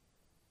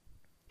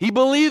 He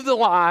believed the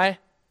lie.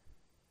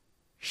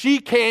 She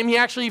came. He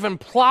actually even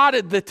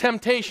plotted the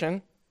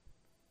temptation.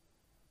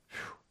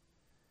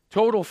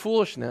 Total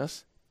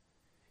foolishness.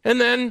 And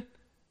then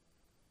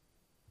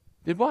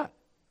did what?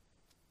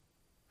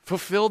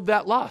 Fulfilled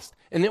that lust.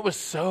 And it was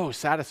so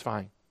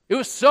satisfying. It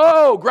was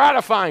so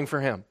gratifying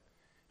for him.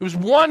 It was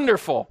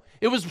wonderful.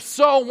 It was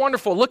so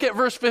wonderful. Look at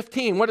verse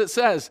 15, what it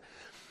says.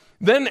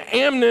 Then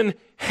Amnon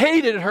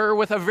hated her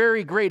with a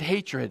very great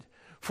hatred,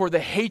 for the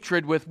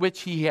hatred with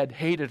which he had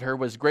hated her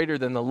was greater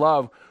than the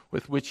love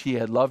with which he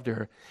had loved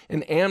her.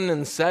 And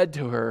Amnon said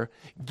to her,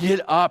 get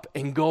up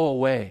and go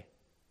away.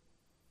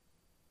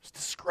 It was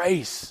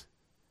disgrace.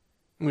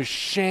 It was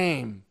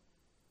shame.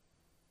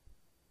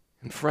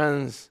 And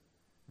friends,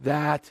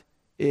 that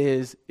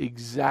is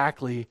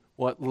exactly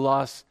what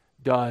lust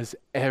does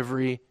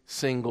every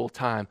single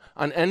time.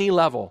 On any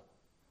level.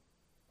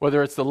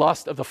 Whether it's the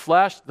lust of the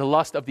flesh, the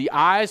lust of the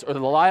eyes, or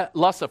the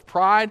lust of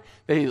pride,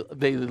 they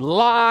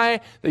lie.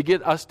 They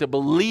get us to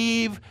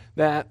believe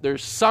that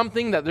there's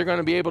something that they're going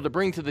to be able to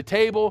bring to the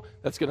table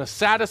that's going to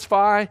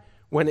satisfy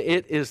when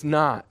it is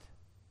not.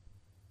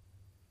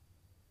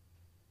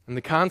 And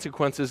the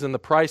consequences and the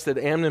price that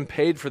Amnon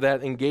paid for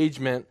that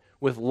engagement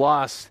with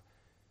lust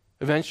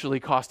eventually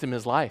cost him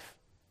his life.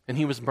 And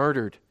he was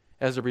murdered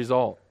as a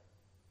result.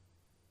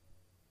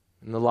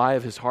 And the lie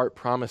of his heart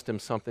promised him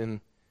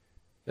something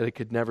that it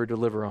could never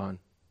deliver on.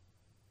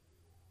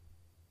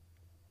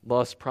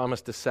 Lust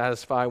promised to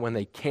satisfy when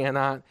they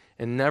cannot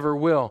and never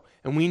will.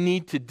 And we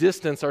need to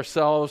distance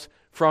ourselves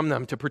from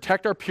them. To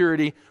protect our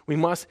purity, we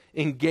must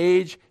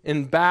engage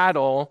in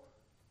battle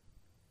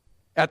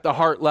at the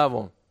heart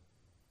level.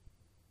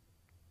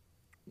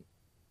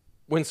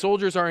 When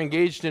soldiers are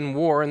engaged in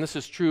war, and this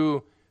is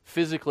true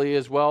physically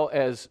as well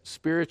as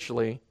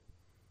spiritually,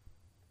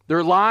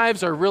 their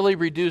lives are really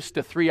reduced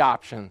to three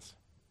options.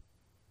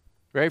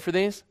 Ready for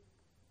these?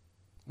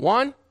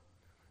 1,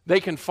 they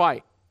can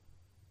fight.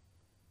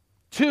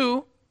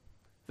 2,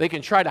 they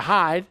can try to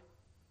hide.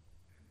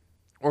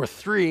 Or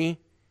 3,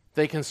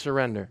 they can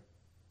surrender.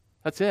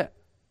 That's it.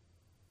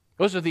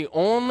 Those are the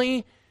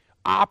only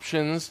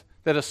options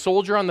that a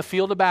soldier on the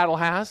field of battle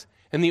has,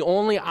 and the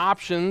only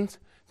options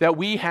that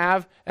we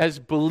have as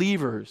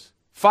believers.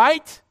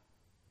 Fight,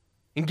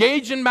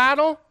 engage in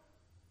battle,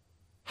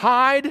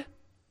 hide,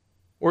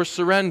 or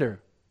surrender.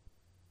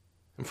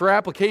 And for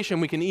application,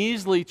 we can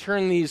easily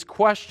turn these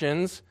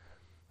questions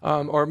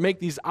or make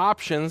these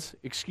options,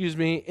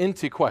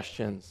 into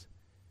questions.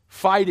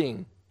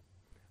 Fighting.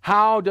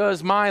 How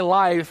does my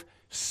life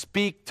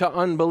speak to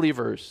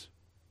unbelievers?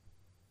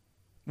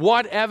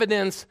 What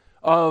evidence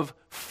of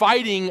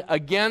fighting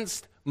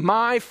against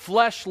my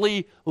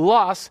fleshly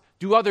lusts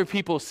do other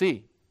people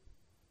see?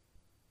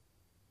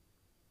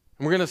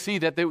 And we're going to see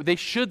that they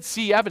should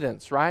see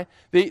evidence, right?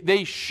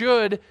 They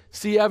should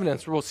see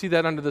evidence. We'll see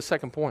that under the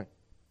second point.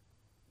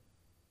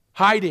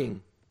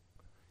 Hiding.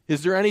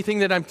 Is there anything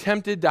that I'm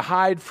tempted to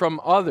hide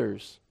from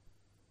others?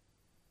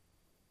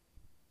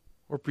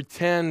 Or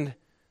pretend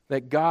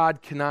that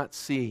God cannot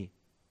see?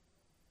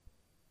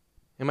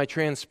 Am I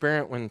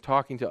transparent when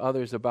talking to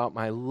others about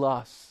my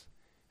lusts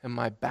and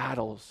my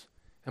battles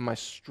and my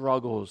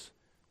struggles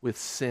with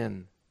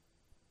sin?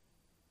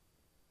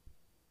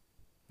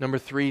 Number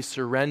 3,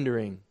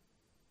 surrendering.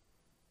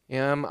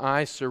 Am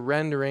I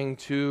surrendering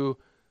to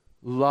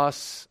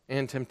lusts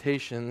and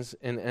temptations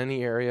in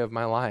any area of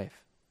my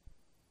life?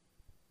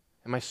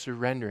 Am I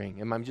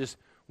surrendering? Am I just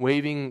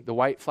waving the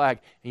white flag?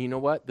 And you know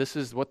what? This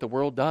is what the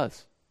world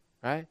does,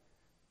 right?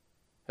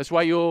 That's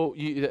why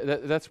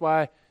that's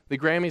why the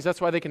Grammys, that's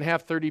why they can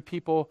have 30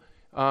 people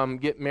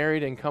get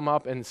married and come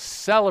up and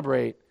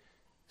celebrate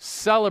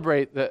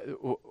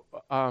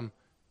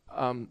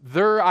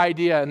their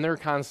idea and their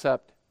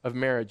concept of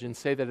marriage and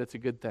say that it's a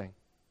good thing.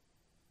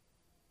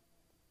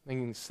 They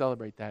can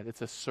celebrate that.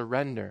 It's a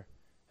surrender.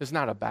 It's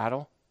not a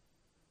battle.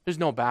 There's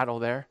no battle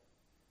there.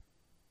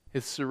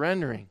 It's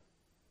surrendering.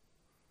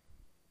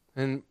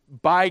 And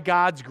by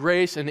God's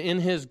grace and in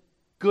His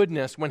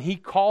goodness, when He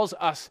calls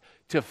us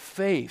to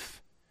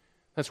faith,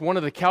 that's one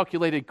of the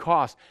calculated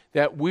costs,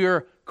 that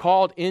we're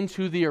called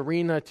into the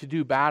arena to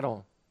do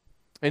battle.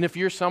 And if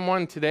you're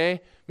someone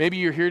today, maybe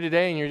you're here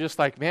today and you're just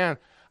like, man,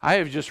 I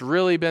have just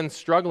really been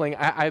struggling.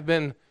 I've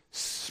been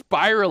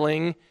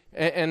spiraling,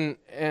 and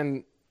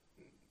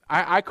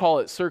I call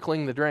it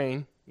circling the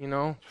drain, you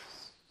know.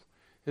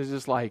 It's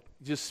just like,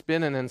 just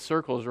spinning in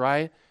circles,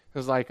 right?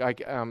 It's like,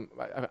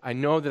 I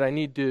know that I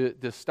need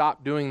to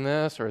stop doing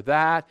this or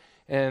that,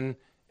 and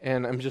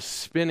I'm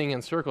just spinning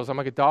in circles. I'm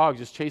like a dog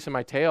just chasing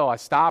my tail. I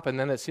stop, and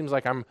then it seems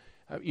like I'm,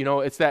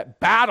 it's that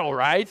battle,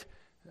 right?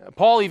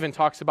 Paul even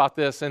talks about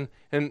this in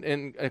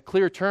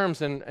clear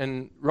terms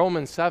in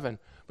Romans 7.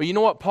 But you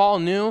know what Paul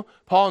knew?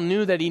 Paul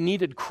knew that he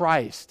needed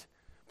Christ.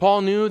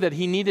 Paul knew that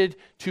he needed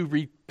to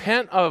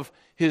repent of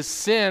his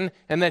sin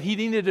and that he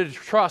needed to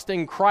trust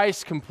in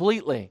Christ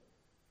completely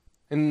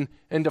and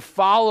to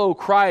follow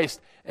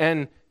Christ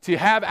and to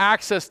have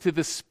access to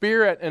the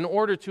Spirit in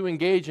order to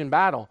engage in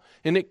battle.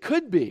 And it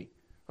could be,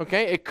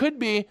 okay? It could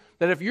be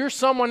that if you're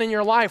someone in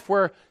your life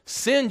where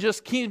sin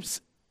just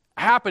keeps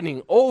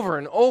happening over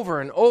and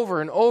over and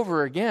over and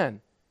over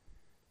again,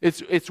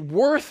 it's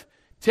worth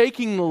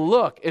taking a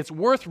look. It's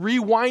worth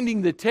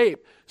rewinding the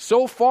tape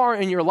so far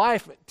in your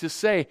life to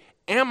say,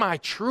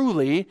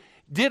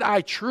 did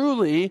I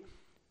truly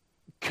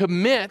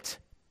commit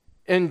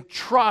and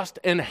trust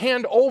and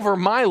hand over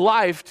my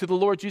life to the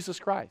Lord Jesus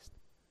Christ?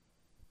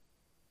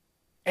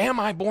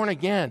 Am I born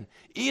again?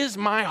 Is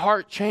my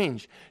heart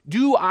changed?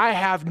 Do I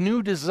have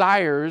new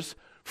desires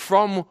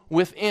from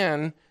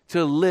within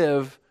to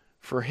live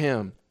for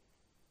Him?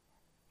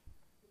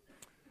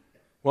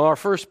 Well, our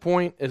first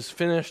point is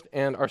finished,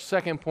 and our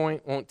second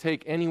point won't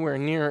take anywhere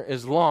near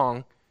as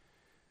long.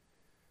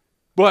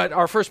 But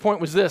our first point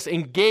was this: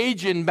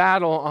 engage in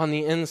battle on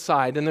the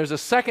inside. And there's a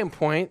second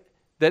point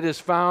that is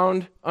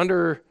found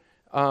under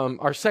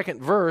our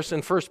second verse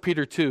in 1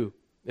 Peter 2.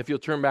 If you'll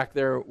turn back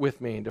there with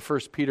me to 1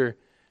 Peter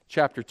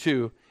chapter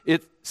 2.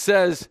 It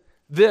says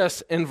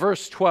this in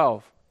verse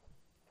 12.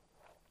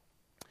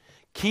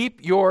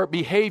 Keep your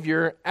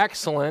behavior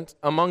excellent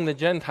among the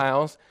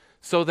Gentiles,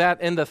 so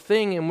that in the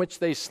thing in which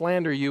they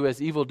slander you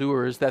as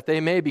evildoers, that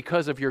they may,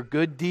 because of your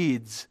good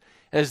deeds,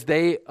 as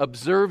they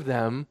observe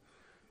them,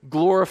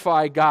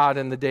 glorify God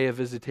in the day of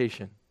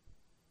visitation.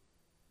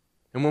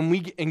 And when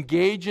we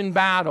engage in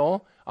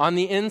battle on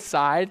the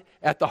inside,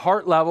 at the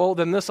heart level,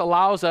 then this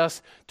allows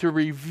us to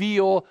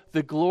reveal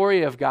the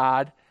glory of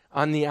God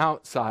on the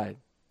outside.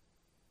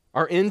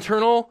 Our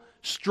internal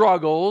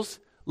struggles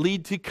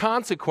lead to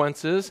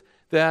consequences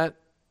that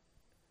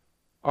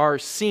are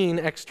seen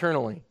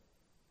externally.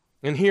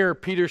 And here,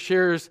 Peter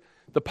shares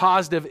the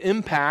positive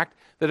impact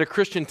that a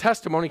Christian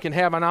testimony can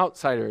have on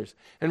outsiders.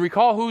 And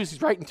recall who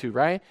he's writing to,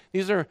 right?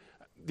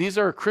 These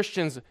are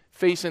Christians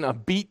facing a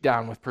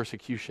beatdown with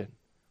persecution.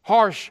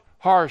 Harsh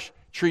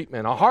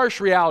treatment, a harsh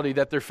reality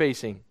that they're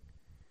facing.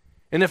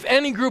 And if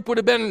any group would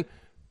have been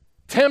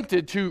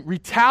tempted to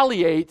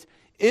retaliate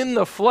in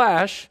the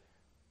flesh,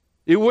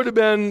 it would have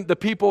been the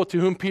people to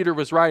whom Peter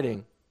was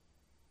writing.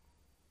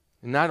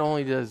 And not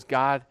only does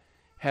God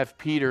have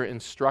Peter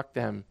instruct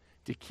them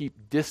to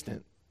keep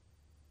distant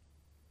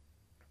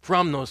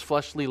from those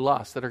fleshly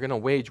lusts that are going to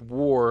wage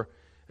war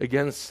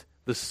against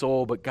the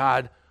soul, but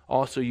God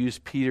also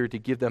used Peter to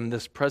give them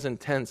this present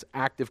tense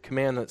active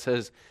command that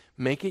says,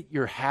 make it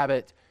your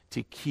habit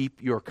to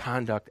keep your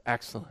conduct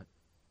excellent.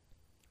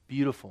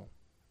 Beautiful.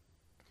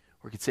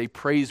 Or we could say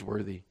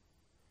praiseworthy.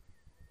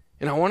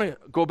 And I want to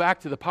go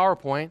back to the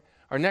PowerPoint.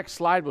 Our next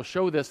slide will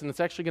show this, and it's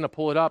actually going to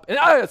pull it up. And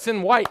it's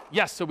in white.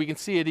 Yes, so we can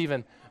see it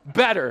even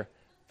better.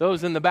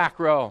 Those in the back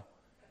row.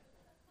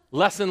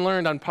 Lesson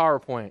learned on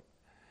PowerPoint.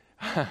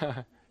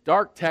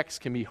 Dark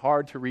text can be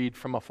hard to read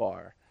from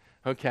afar.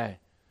 Okay.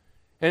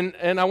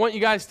 And I want you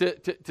guys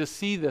to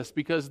see this,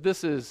 because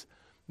this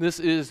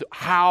is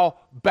how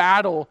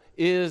battle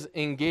is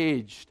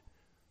engaged.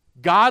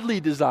 Godly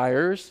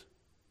desires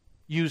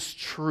use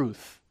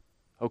truth.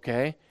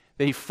 Okay?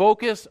 They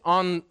focus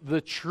on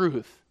the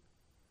truth.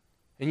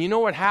 And you know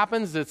what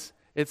happens? It's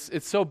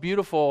so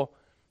beautiful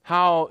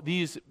how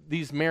these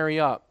marry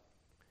up.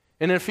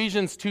 In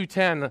Ephesians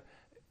 2:10,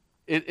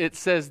 it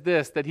says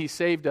this, that He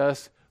saved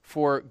us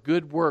for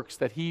good works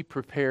that He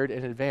prepared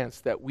in advance,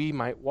 that we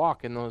might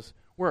walk in those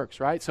works,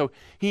 right? So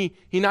He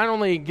not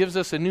only gives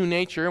us a new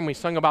nature, and we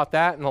sung about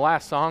that in the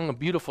last song, a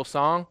beautiful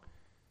song.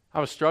 I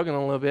was struggling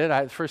a little bit.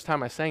 The first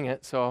time I sang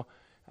it, so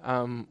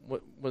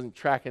wasn't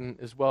tracking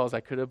as well as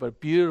I could have, but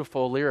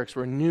beautiful lyrics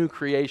were new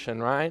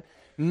creation, right?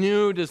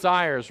 New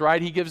desires,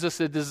 right? He gives us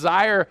a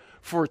desire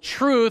for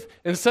truth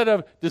instead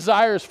of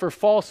desires for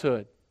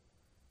falsehood.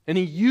 And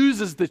He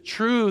uses the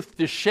truth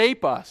to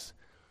shape us.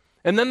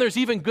 And then there's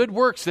even good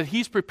works that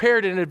He's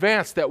prepared in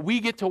advance that we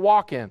get to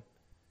walk in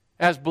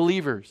as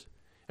believers.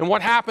 And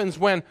what happens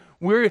when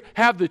we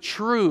have the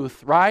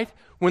truth, right?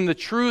 When the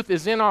truth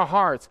is in our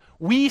hearts,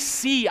 we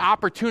see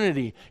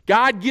opportunity.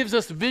 God gives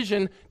us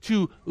vision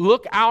to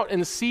look out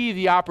and see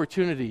the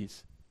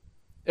opportunities.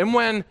 And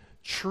when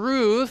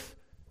truth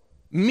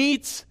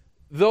meets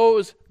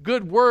those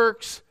good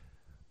works,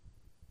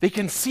 they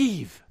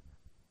conceive.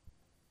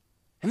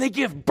 And they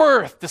give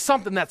birth to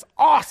something that's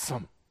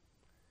awesome.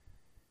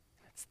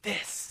 It's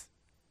this.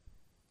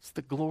 It's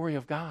the glory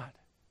of God.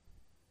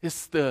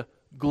 It's the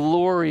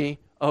glory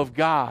of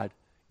God.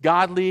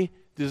 Godly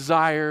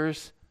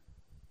desires,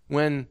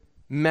 when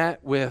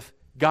met with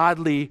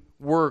godly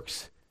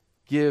works,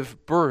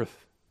 give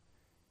birth.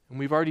 And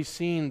we've already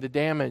seen the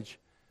damage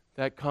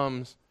that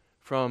comes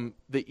from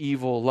the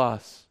evil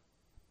lusts,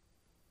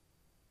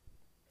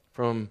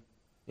 from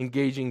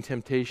engaging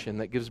temptation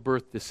that gives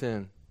birth to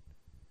sin.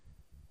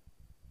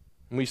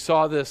 And we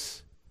saw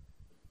this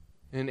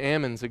in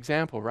Ammon's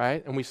example,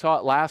 right? And we saw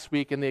it last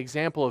week in the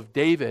example of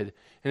David.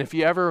 And if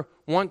you ever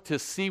want to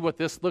see what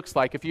this looks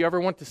like, if you ever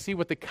want to see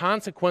what the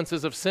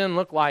consequences of sin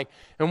look like,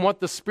 and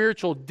what the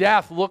spiritual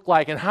death looked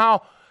like, and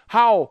how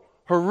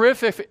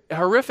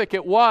horrific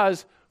it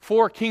was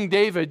for King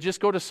David, just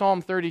go to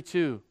Psalm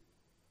 32.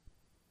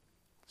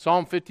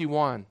 Psalm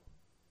 51,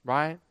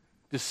 right?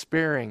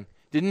 Despairing.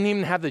 Didn't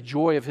even have the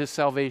joy of his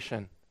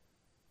salvation,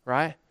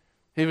 right?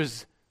 He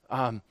was,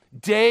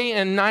 day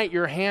and night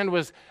your hand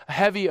was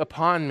heavy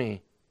upon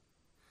me.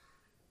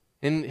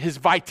 And his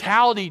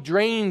vitality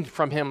drained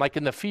from him like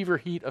in the fever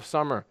heat of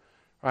summer,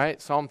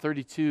 right? Psalm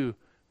 32,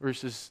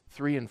 verses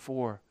 3 and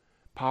 4.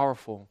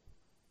 Powerful,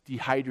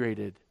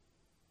 dehydrated,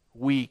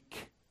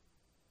 weak.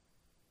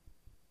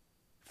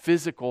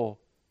 Physical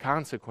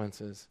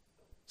consequences,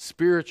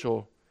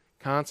 spiritual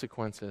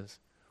consequences.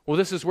 Well,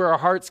 this is where our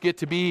hearts get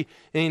to be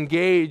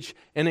engaged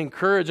and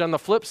encouraged. On the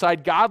flip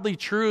side, godly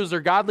truths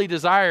or godly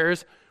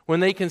desires, when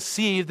they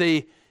conceive,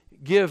 they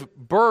give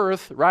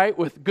birth, right?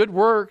 With good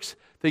works,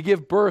 they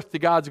give birth to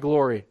God's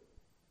glory.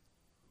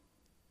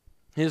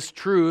 His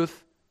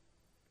truth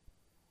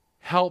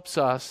helps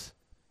us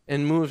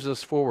and moves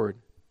us forward.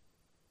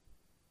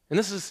 And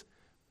this is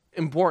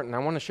important. I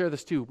want to share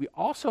this too. We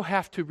also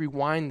have to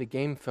rewind the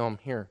game film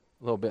here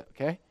a little bit,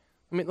 okay?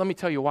 Let me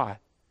tell you why.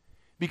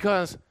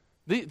 Because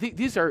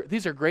these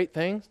are great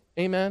things.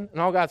 Amen.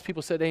 And all God's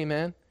people said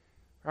amen.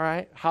 All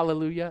right?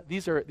 Hallelujah.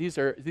 These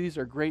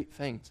are great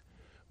things.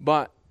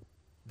 But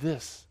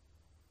this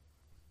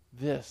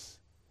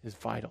is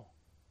vital.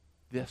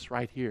 This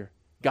right here.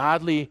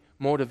 Godly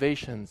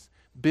motivations,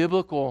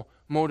 biblical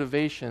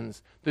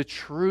motivations, the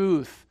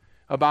truth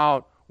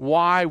about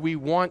why we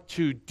want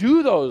to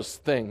do those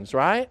things,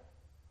 right?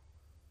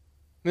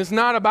 It's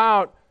not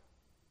about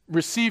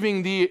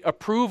receiving the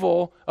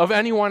approval of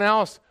anyone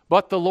else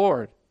but the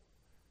Lord,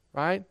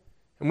 right?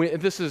 And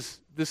this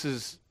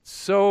is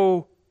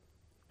so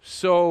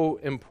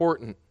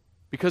important,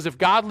 because if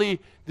godly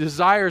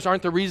desires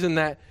aren't the reason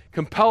that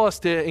compel us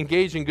to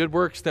engage in good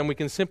works, then we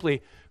can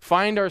simply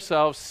find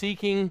ourselves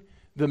seeking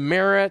the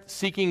merit,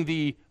 seeking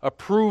the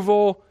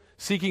approval,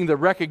 seeking the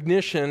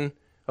recognition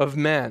of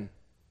men.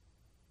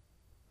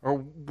 Or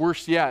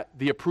worse yet,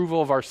 the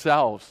approval of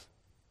ourselves.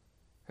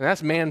 And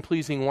that's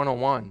man-pleasing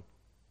 101.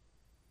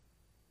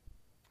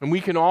 And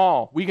we can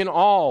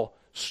all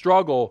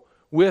struggle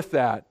with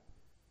that.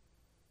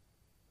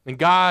 And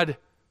God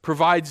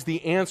provides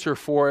the answer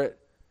for it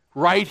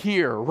right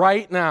here,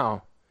 right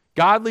now.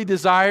 Godly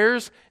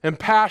desires and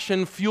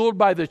passion fueled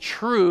by the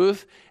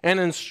truth and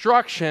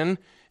instruction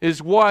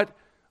is what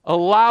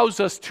allows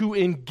us to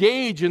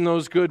engage in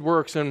those good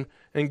works and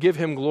give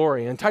Him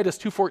glory. And Titus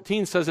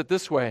 2:14 says it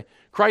this way: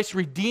 Christ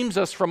redeems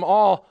us from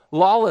all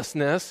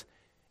lawlessness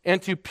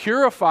and to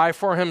purify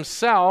for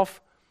Himself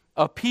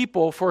a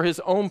people for His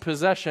own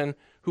possession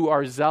who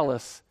are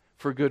zealous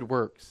for good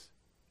works.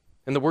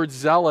 And the word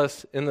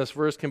zealous in this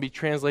verse can be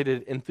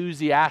translated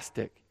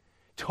enthusiastic,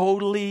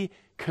 totally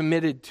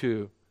committed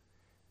to.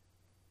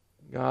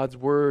 God's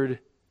word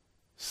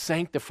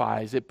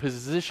sanctifies, it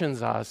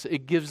positions us,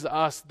 it gives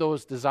us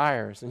those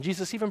desires. And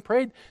Jesus even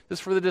prayed this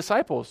for the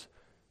disciples.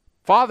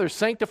 Father,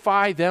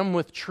 sanctify them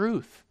with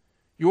truth.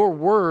 Your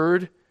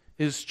word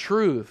is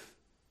truth.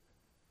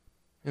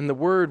 And the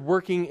word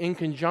working in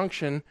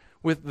conjunction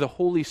with the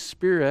Holy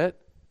Spirit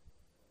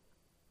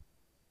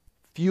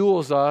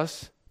fuels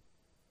us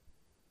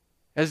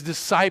as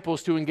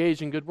disciples to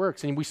engage in good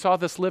works. And we saw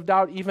this lived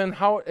out, even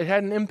how it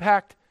had an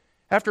impact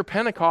after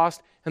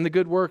Pentecost and the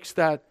good works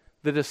that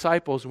the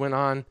disciples went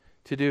on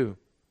to do.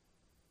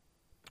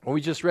 Well,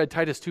 we just read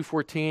Titus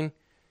 2:14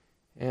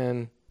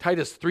 and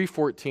Titus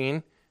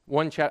 3:14.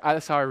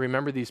 That's how I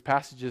remember these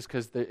passages,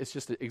 because it's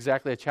just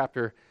exactly a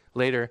chapter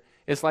later.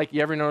 It's like,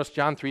 you ever notice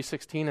John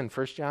 3:16 and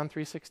 1 John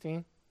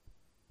 3:16?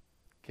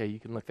 Okay, you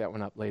can look that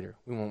one up later.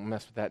 We won't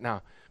mess with that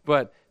now.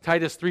 But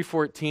Titus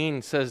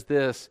 3:14 says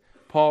this.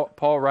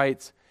 Paul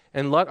writes,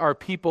 "And let our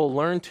people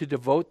learn to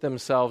devote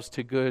themselves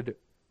to good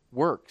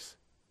works."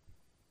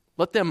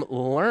 Let them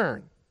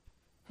learn.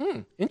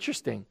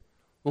 Interesting.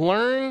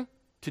 Learn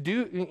to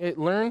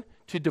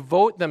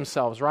devote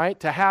themselves, right?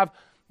 To have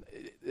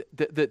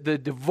the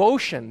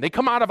devotion. They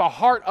come out of a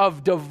heart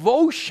of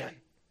devotion,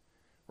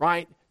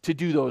 right, to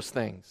do those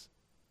things.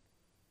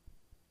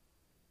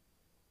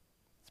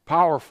 It's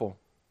powerful.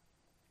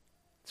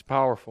 It's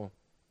powerful.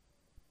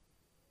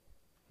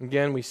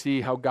 Again, we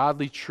see how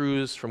godly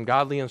truths from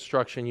godly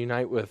instruction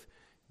unite with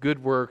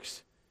good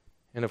works,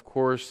 and of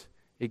course,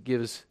 it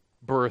gives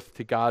birth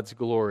to God's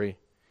glory.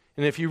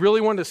 And if you really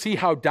want to see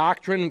how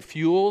doctrine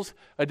fuels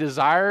a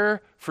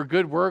desire for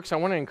good works, I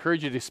want to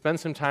encourage you to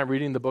spend some time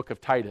reading the book of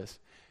Titus.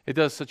 It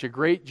does such a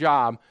great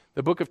job.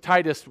 The book of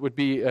Titus would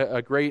be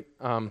a great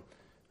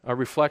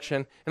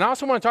reflection. And I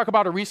also want to talk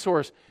about a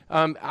resource.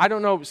 I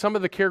don't know, some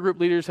of the care group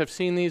leaders have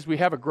seen these. We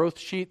have a growth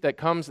sheet that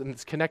comes and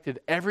it's connected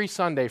every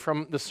Sunday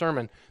from the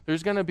sermon.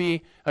 There's going to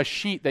be a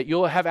sheet that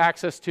you'll have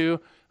access to.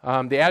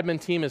 The admin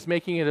team is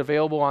making it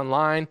available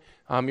online.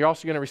 You're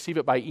also going to receive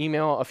it by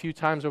email a few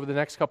times over the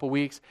next couple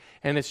weeks.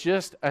 And it's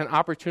just an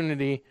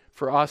opportunity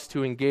for us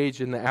to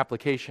engage in the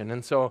application.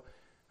 And so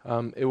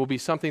it will be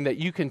something that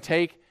you can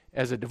take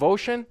as a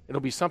devotion.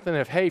 It'll be something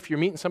that, hey, if you're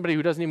meeting somebody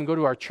who doesn't even go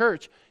to our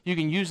church, you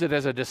can use it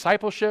as a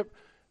discipleship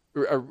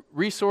a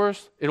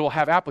resource. It will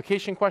have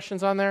application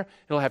questions on there.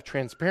 It'll have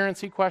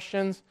transparency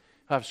questions.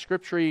 It'll have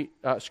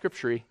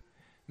scripture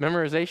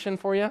memorization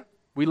for you.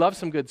 We love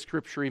some good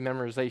scripture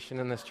memorization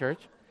in this church.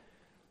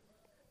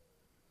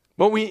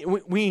 But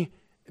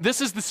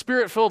this is the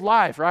Spirit-filled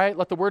life, right?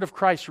 Let the word of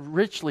Christ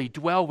richly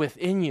dwell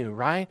within you,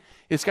 right?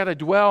 It's got to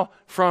dwell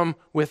from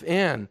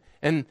within.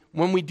 And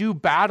when we do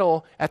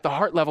battle at the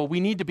heart level, we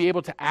need to be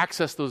able to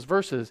access those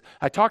verses.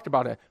 I talked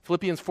about it.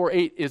 Philippians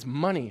 4:8 is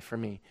money for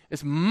me.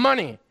 It's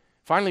money.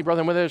 Finally,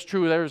 brethren, whatever is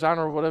true, whatever is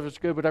honorable, whatever is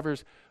good, whatever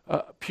is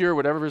pure,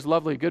 whatever is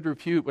lovely, good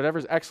repute, whatever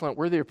is excellent,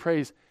 worthy of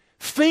praise.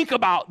 Think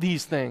about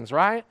these things,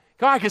 right?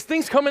 God, because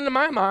things come into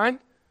my mind,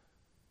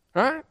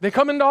 right? They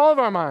come into all of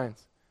our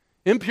minds.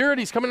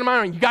 Impurities come into my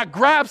mind. You got to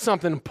grab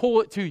something and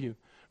pull it to you.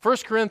 1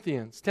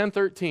 Corinthians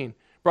 10:13.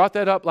 Brought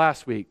that up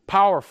last week.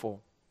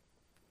 Powerful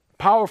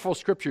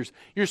scriptures.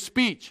 Your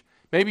speech.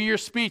 Maybe your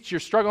speech, you're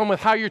struggling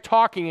with how you're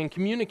talking and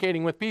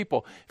communicating with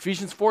people.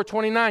 Ephesians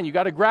 4:29. You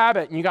got to grab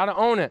it and you got to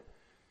own it.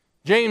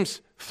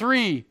 James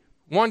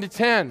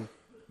 3:1-10.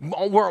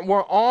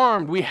 We're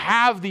armed. We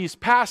have these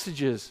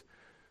passages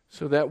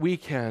so that we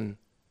can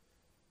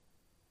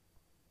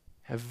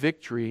have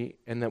victory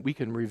and that we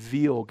can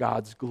reveal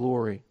God's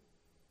glory.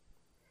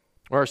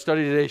 Our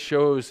study today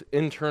shows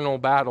internal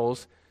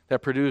battles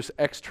that produce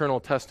external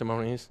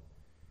testimonies.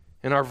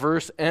 And our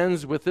verse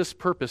ends with this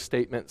purpose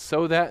statement,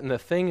 so that in the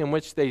thing in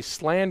which they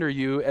slander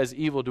you as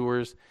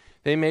evildoers,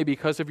 they may,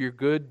 because of your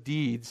good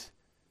deeds,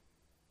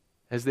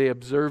 as they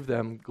observe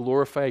them,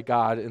 glorify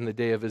God in the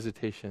day of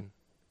visitation.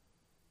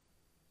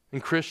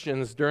 And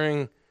Christians,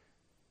 during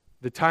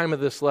the time of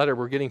this letter,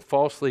 were getting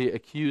falsely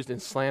accused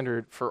and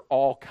slandered for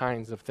all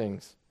kinds of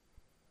things.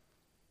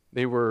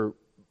 They were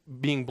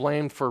being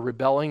blamed for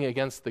rebelling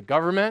against the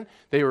government.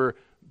 They were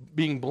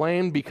being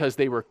blamed because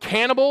they were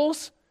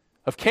cannibals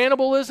of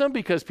cannibalism,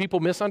 because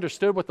people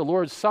misunderstood what the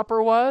Lord's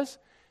Supper was.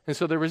 And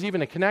so there was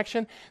even a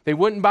connection. They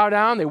wouldn't bow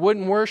down. They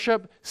wouldn't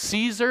worship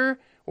Caesar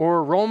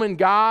or Roman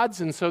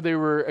gods. And so they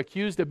were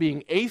accused of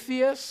being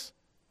atheists.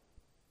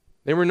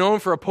 They were known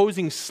for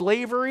opposing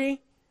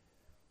slavery,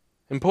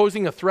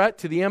 imposing a threat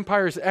to the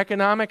empire's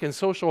economic and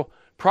social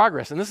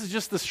progress. And this is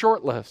just the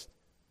short list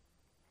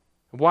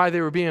of why they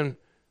were being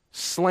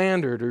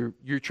slandered, or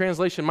your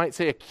translation might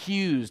say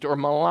accused or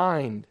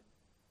maligned.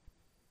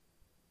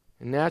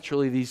 And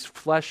naturally, these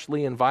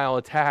fleshly and vile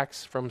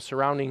attacks from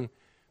surrounding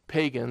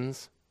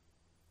pagans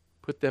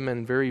put them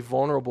in very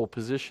vulnerable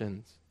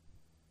positions.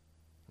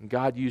 And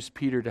God used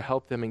Peter to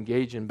help them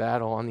engage in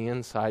battle on the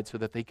inside so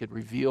that they could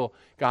reveal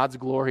God's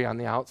glory on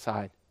the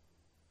outside.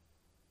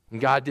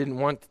 And God didn't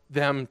want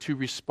them to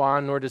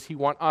respond, nor does He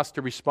want us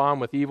to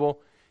respond with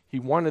evil. He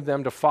wanted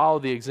them to follow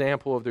the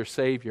example of their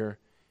Savior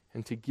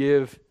and to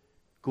give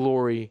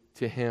glory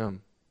to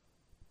Him.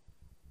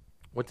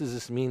 What does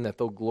this mean, that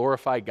they'll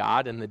glorify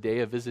God in the day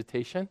of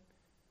visitation?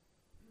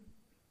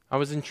 I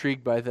was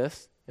intrigued by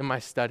this in my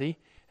study,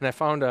 and I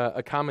found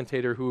a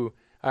commentator who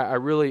I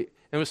really,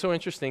 it was so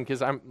interesting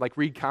because I'm like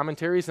read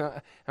commentaries,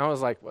 and I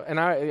was like, and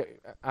I'm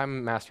a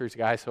master's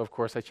guy, so of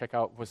course I check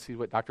out, see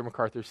what Dr.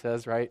 MacArthur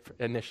says, right,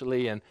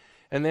 initially, and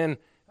then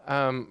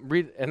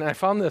read, and I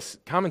found this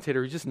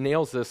commentator who just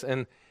nails this,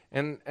 and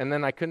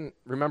then I couldn't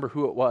remember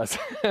who it was.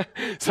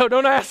 So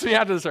don't ask me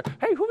after this.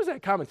 Hey, who was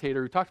that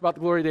commentator who talked about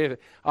the glory of David?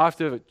 I'll have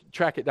to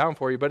track it down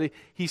for you. But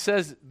he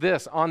says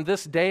this: on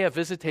this day of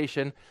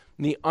visitation,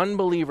 the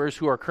unbelievers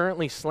who are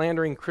currently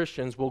slandering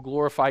Christians will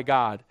glorify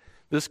God.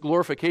 This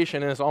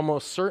glorification is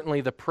almost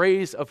certainly the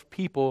praise of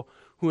people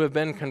who have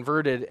been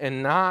converted,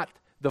 and not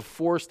the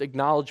forced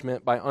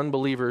acknowledgement by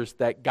unbelievers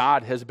that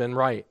God has been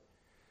right.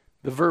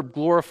 The verb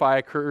glorify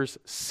occurs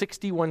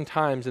 61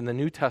 times in the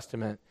New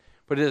Testament,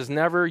 but it is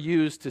never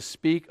used to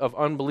speak of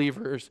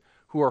unbelievers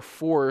who are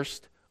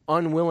forced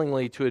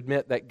unwillingly to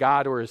admit that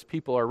God or His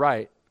people are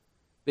right.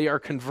 They are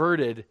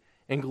converted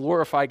and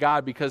glorify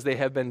God because they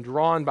have been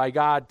drawn by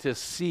God to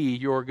see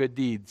your good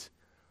deeds.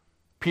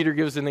 Peter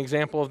gives an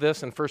example of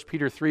this in 1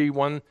 Peter 3,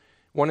 1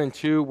 and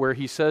 2, where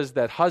he says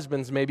that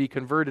husbands may be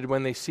converted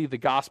when they see the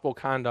gospel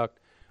conduct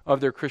of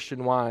their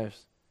Christian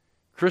wives.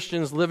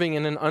 Christians living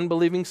in an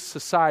unbelieving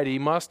society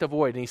must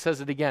avoid, and he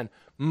says it again,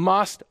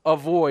 must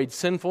avoid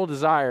sinful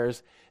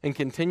desires and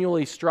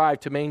continually strive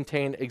to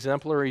maintain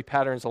exemplary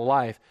patterns of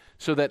life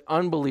so that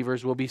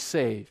unbelievers will be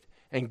saved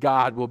and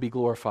God will be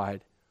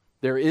glorified.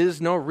 There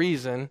is no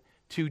reason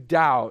to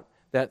doubt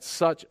that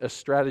such a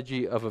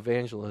strategy of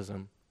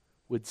evangelism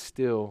would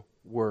still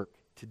work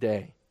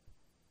today.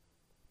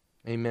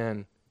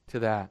 Amen to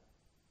that.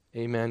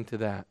 Amen to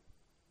that.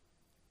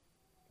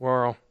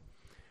 Well,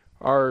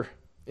 our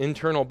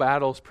internal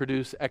battles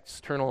produce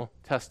external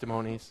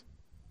testimonies.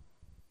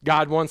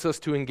 God wants us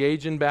to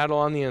engage in battle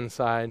on the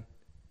inside.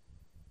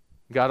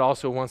 God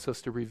also wants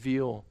us to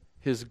reveal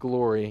His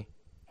glory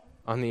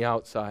on the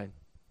outside.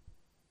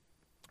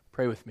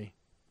 Pray with me.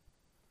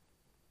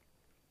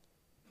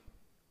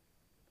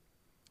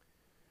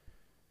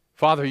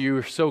 Father, you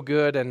are so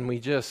good, and we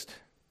just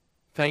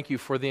thank you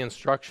for the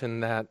instruction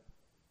that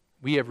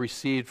we have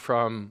received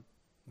from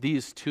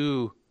these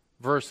two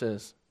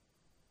verses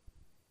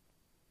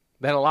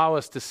that allow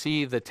us to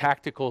see the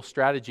tactical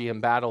strategy in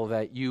battle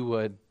that you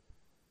would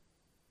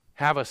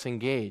have us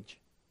engage.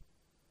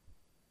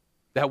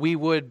 That we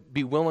would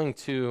be willing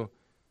to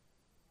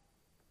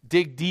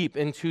dig deep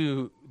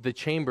into the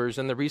chambers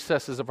and the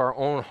recesses of our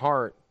own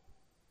heart.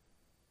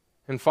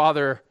 And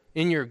Father,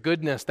 in your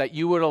goodness, that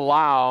you would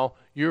allow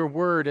your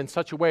word in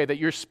such a way, that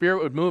your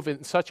Spirit would move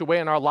in such a way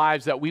in our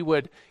lives that we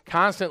would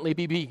constantly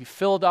be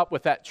filled up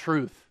with that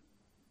truth.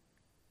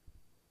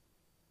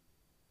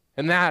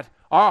 And that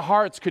our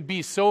hearts could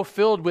be so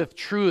filled with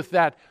truth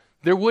that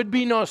there would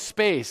be no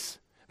space,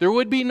 there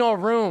would be no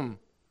room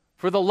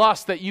for the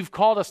lust that you've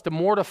called us to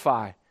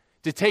mortify,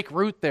 to take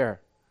root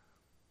there.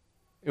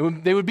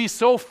 They would be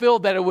so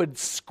filled that it would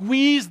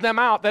squeeze them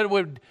out, that it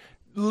would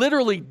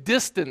literally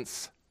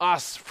distance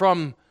us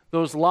from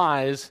those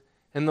lies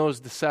and those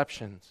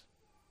deceptions.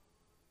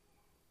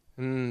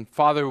 And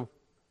Father,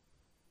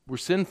 we're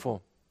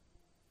sinful,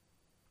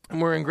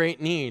 and we're in great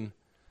need.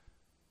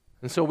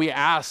 And so we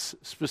ask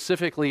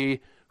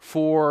specifically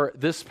for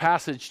this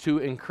passage to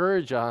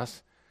encourage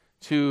us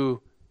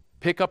to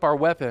pick up our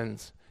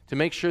weapons, to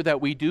make sure that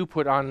we do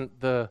put on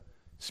the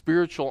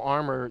spiritual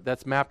armor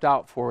that's mapped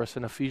out for us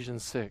in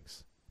Ephesians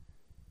 6.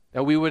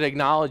 That we would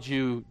acknowledge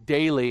you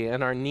daily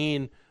and our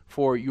need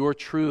for your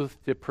truth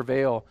to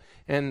prevail.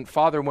 And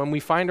Father, when we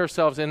find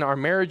ourselves in our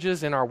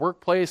marriages, in our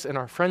workplace, in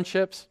our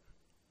friendships,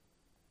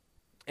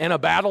 and a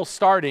battle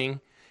starting,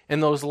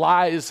 and those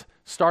lies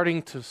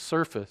starting to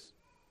surface,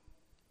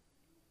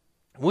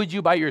 would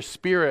you, by your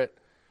Spirit,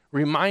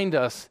 remind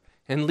us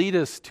and lead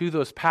us to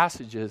those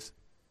passages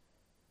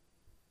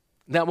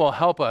that will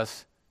help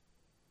us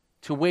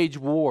to wage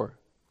war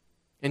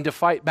and to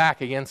fight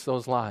back against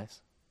those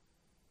lies.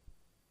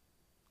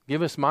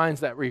 Give us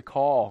minds that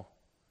recall.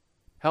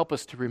 Help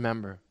us to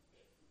remember.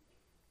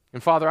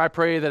 And Father, I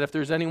pray that if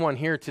there's anyone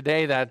here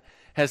today that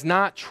has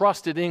not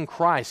trusted in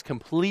Christ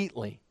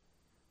completely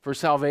for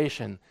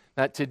salvation,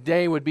 that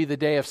today would be the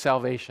day of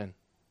salvation.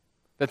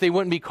 That they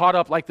wouldn't be caught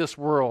up like this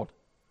world.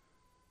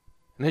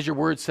 And as your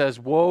word says,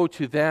 woe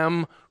to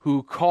them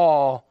who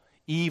call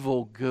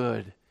evil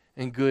good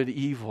and good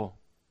evil.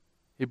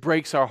 It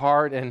breaks our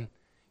heart, and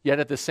yet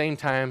at the same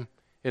time,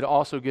 it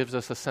also gives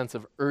us a sense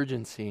of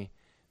urgency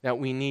that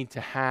we need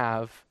to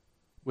have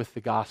with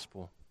the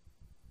gospel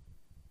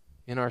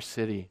in our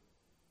city.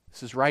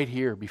 This is right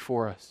here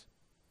before us.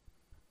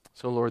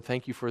 So, Lord,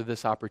 thank you for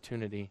this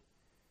opportunity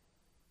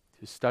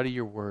to study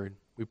your word.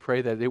 We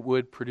pray that it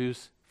would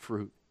produce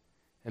fruit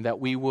and that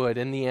we would,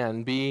 in the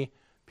end, be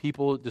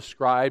people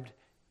described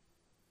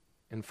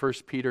in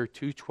 1 Peter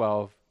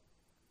 2:12,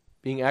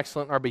 being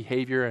excellent in our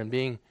behavior and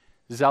being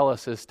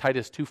zealous, as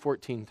Titus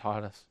 2:14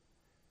 taught us,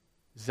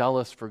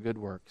 zealous for good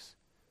works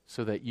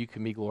so that you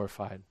can be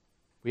glorified.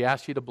 We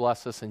ask you to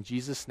bless us in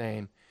Jesus'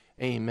 name.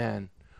 Amen.